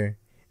leaving here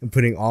and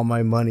putting all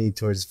my money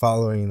towards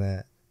following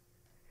that.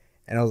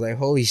 And I was like,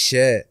 holy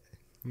shit.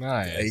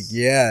 Nice. Like,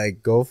 yeah,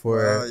 like, go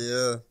for Oh, it.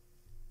 yeah.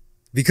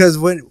 Because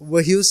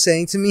what he was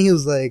saying to me, he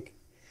was like,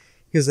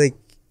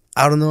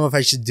 I don't know if I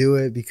should do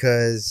it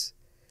because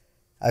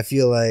I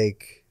feel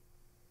like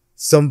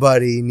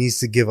somebody needs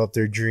to give up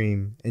their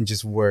dream and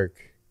just work.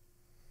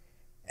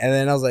 And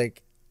then I was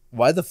like,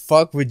 why the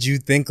fuck would you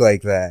think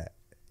like that?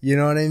 You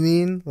know what I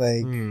mean?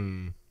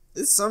 Like,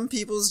 It's some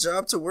people's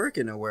job to work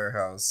in a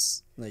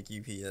warehouse, like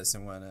UPS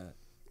and whatnot.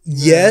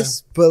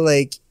 yes, but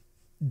like,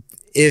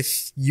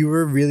 if you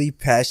were really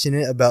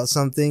passionate about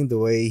something the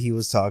way he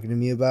was talking to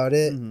me about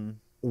it,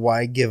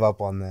 why give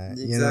up on that?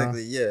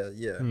 Exactly.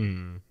 Yeah.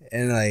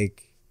 And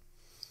like,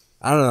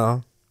 I don't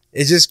know.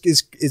 It's just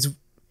it's.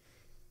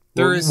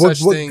 There is what-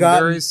 such what thing.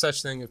 got There me- is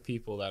such thing of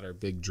people that are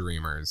big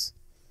dreamers.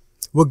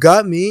 What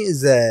got me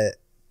is that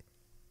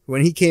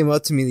when he came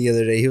up to me the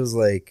other day, he was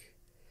like,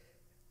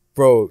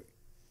 "Bro,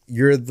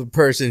 you're the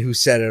person who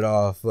set it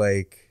off.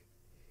 Like,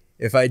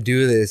 if I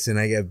do this and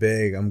I get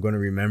big, I'm gonna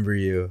remember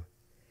you."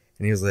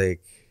 And he was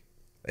like,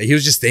 he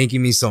was just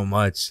thanking me so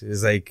much.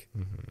 It's like,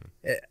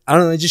 I don't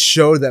know. It just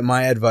showed that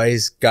my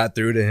advice got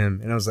through to him,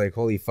 and I was like,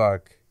 "Holy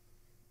fuck,"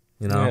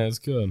 Yeah, it's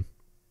good.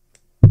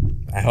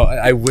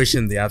 I wish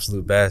him the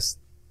absolute best.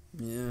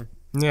 Yeah.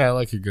 Yeah, I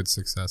like a good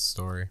success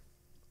story.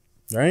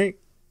 Right?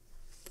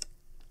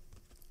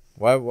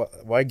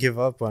 Why give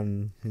up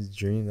on his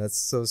dream? That's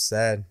so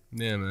sad.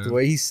 Yeah, man. The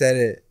way he said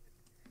it,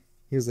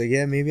 he was like,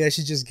 "Yeah, maybe I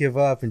should just give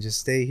up and just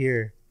stay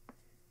here."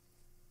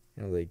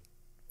 And I was like,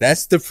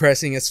 that's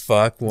depressing as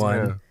fuck. One,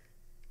 Yeah.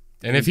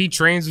 And if he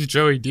trains with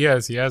Joey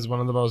Diaz, he has one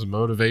of the most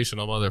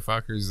motivational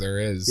motherfuckers there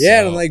is. yeah. so-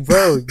 And I'm like,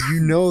 bro,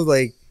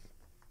 like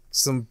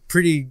some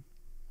pretty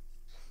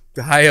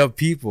high up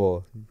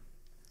people.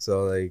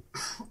 So like,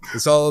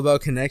 it's all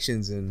about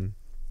connections and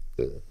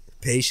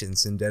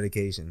patience and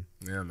dedication.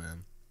 yeah,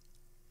 man.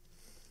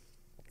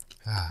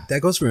 That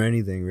goes for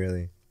anything,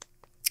 really.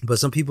 But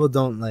some people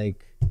don't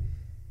like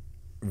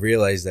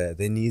realize that.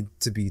 They need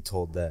to be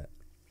told that.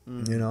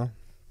 You know?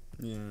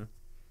 Yeah.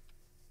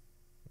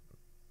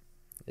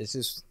 It's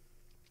just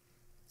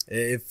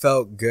it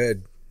felt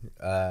good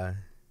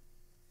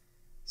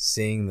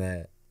seeing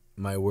that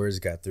my words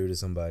got through to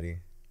somebody.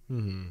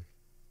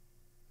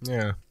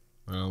 Yeah.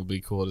 Well, it'll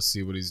be cool to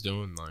see what he's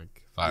doing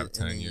like 5, In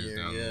 10 a years year,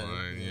 down the yeah,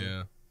 line. yeah.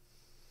 Yeah.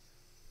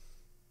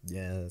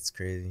 Yeah, that's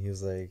crazy. He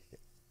was like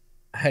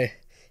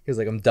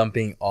I'm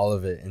dumping all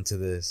of it into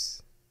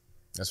this.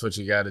 That's what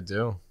you got to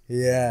do.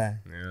 Yeah.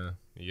 Yeah.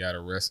 You got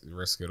to risk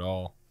it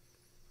all.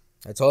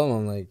 I told him,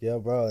 I'm like, yo,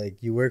 bro,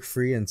 like, you work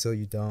free until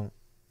you don't.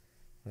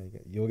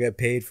 Like, you'll get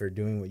paid for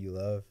doing what you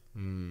love.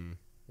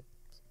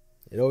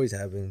 It always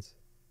happens.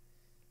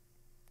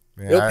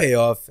 It'll pay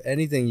off.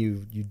 Anything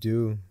you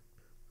do,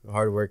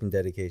 hard work and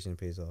dedication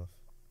pays off.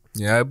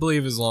 Yeah, I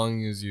believe as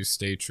long as you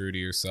stay true to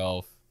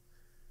yourself,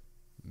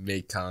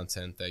 make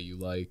content that you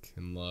like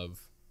and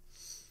love,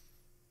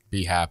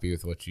 be happy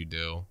with what you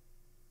do,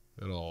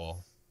 it'll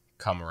all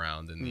come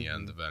around in the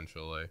end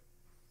eventually.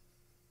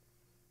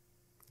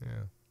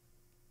 Yeah.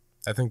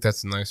 I think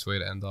that's a nice way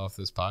to end off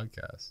this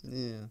podcast.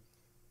 Yeah.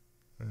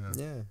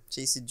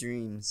 Chase your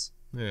dreams.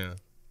 Yeah.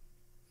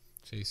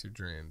 Chase your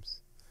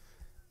dreams.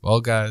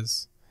 Well,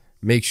 guys,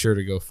 make sure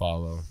to go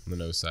follow the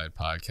No Side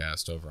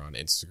Podcast over on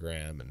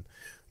Instagram and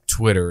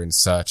Twitter and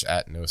such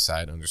at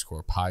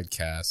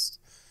 @NoSide_podcast.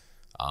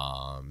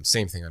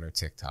 Same thing on our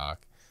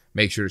TikTok.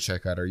 Make sure to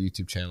check out our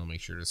YouTube channel.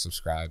 Make sure to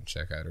subscribe.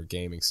 Check out our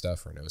gaming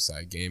stuff, our No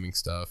Side gaming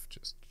stuff.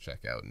 Just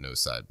check out No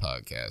Side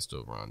Podcast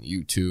over on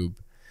YouTube.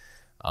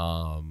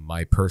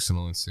 My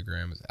personal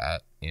Instagram is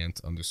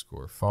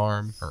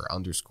 @ant_farm or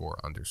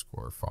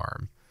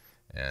 __farm.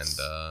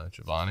 And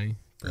Giovanni,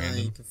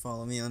 Brandon. You can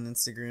follow me on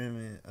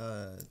Instagram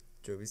at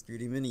Joey's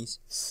 3D Minis.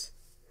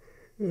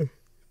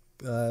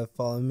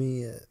 Follow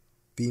me at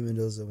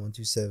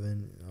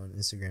bmendoza127 on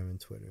Instagram and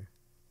Twitter.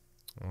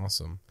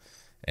 Awesome.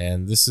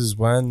 And this is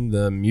when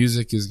the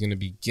music is going to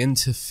begin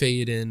to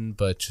fade in,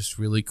 but just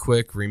really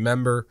quick,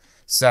 remember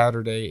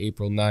Saturday,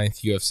 April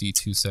 9th, UFC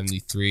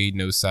 273,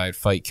 No Side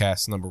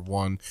Fightcast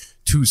 #1.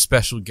 2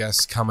 special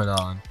guests coming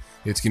on.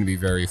 It's going to be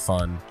very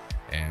fun,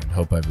 and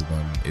hope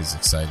everyone is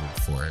excited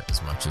for it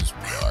as much as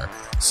we are.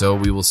 So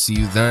we will see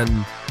you then.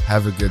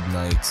 Have a good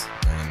night,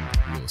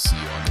 and we will see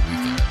you on the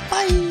weekend.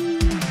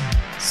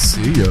 Bye.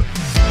 See ya.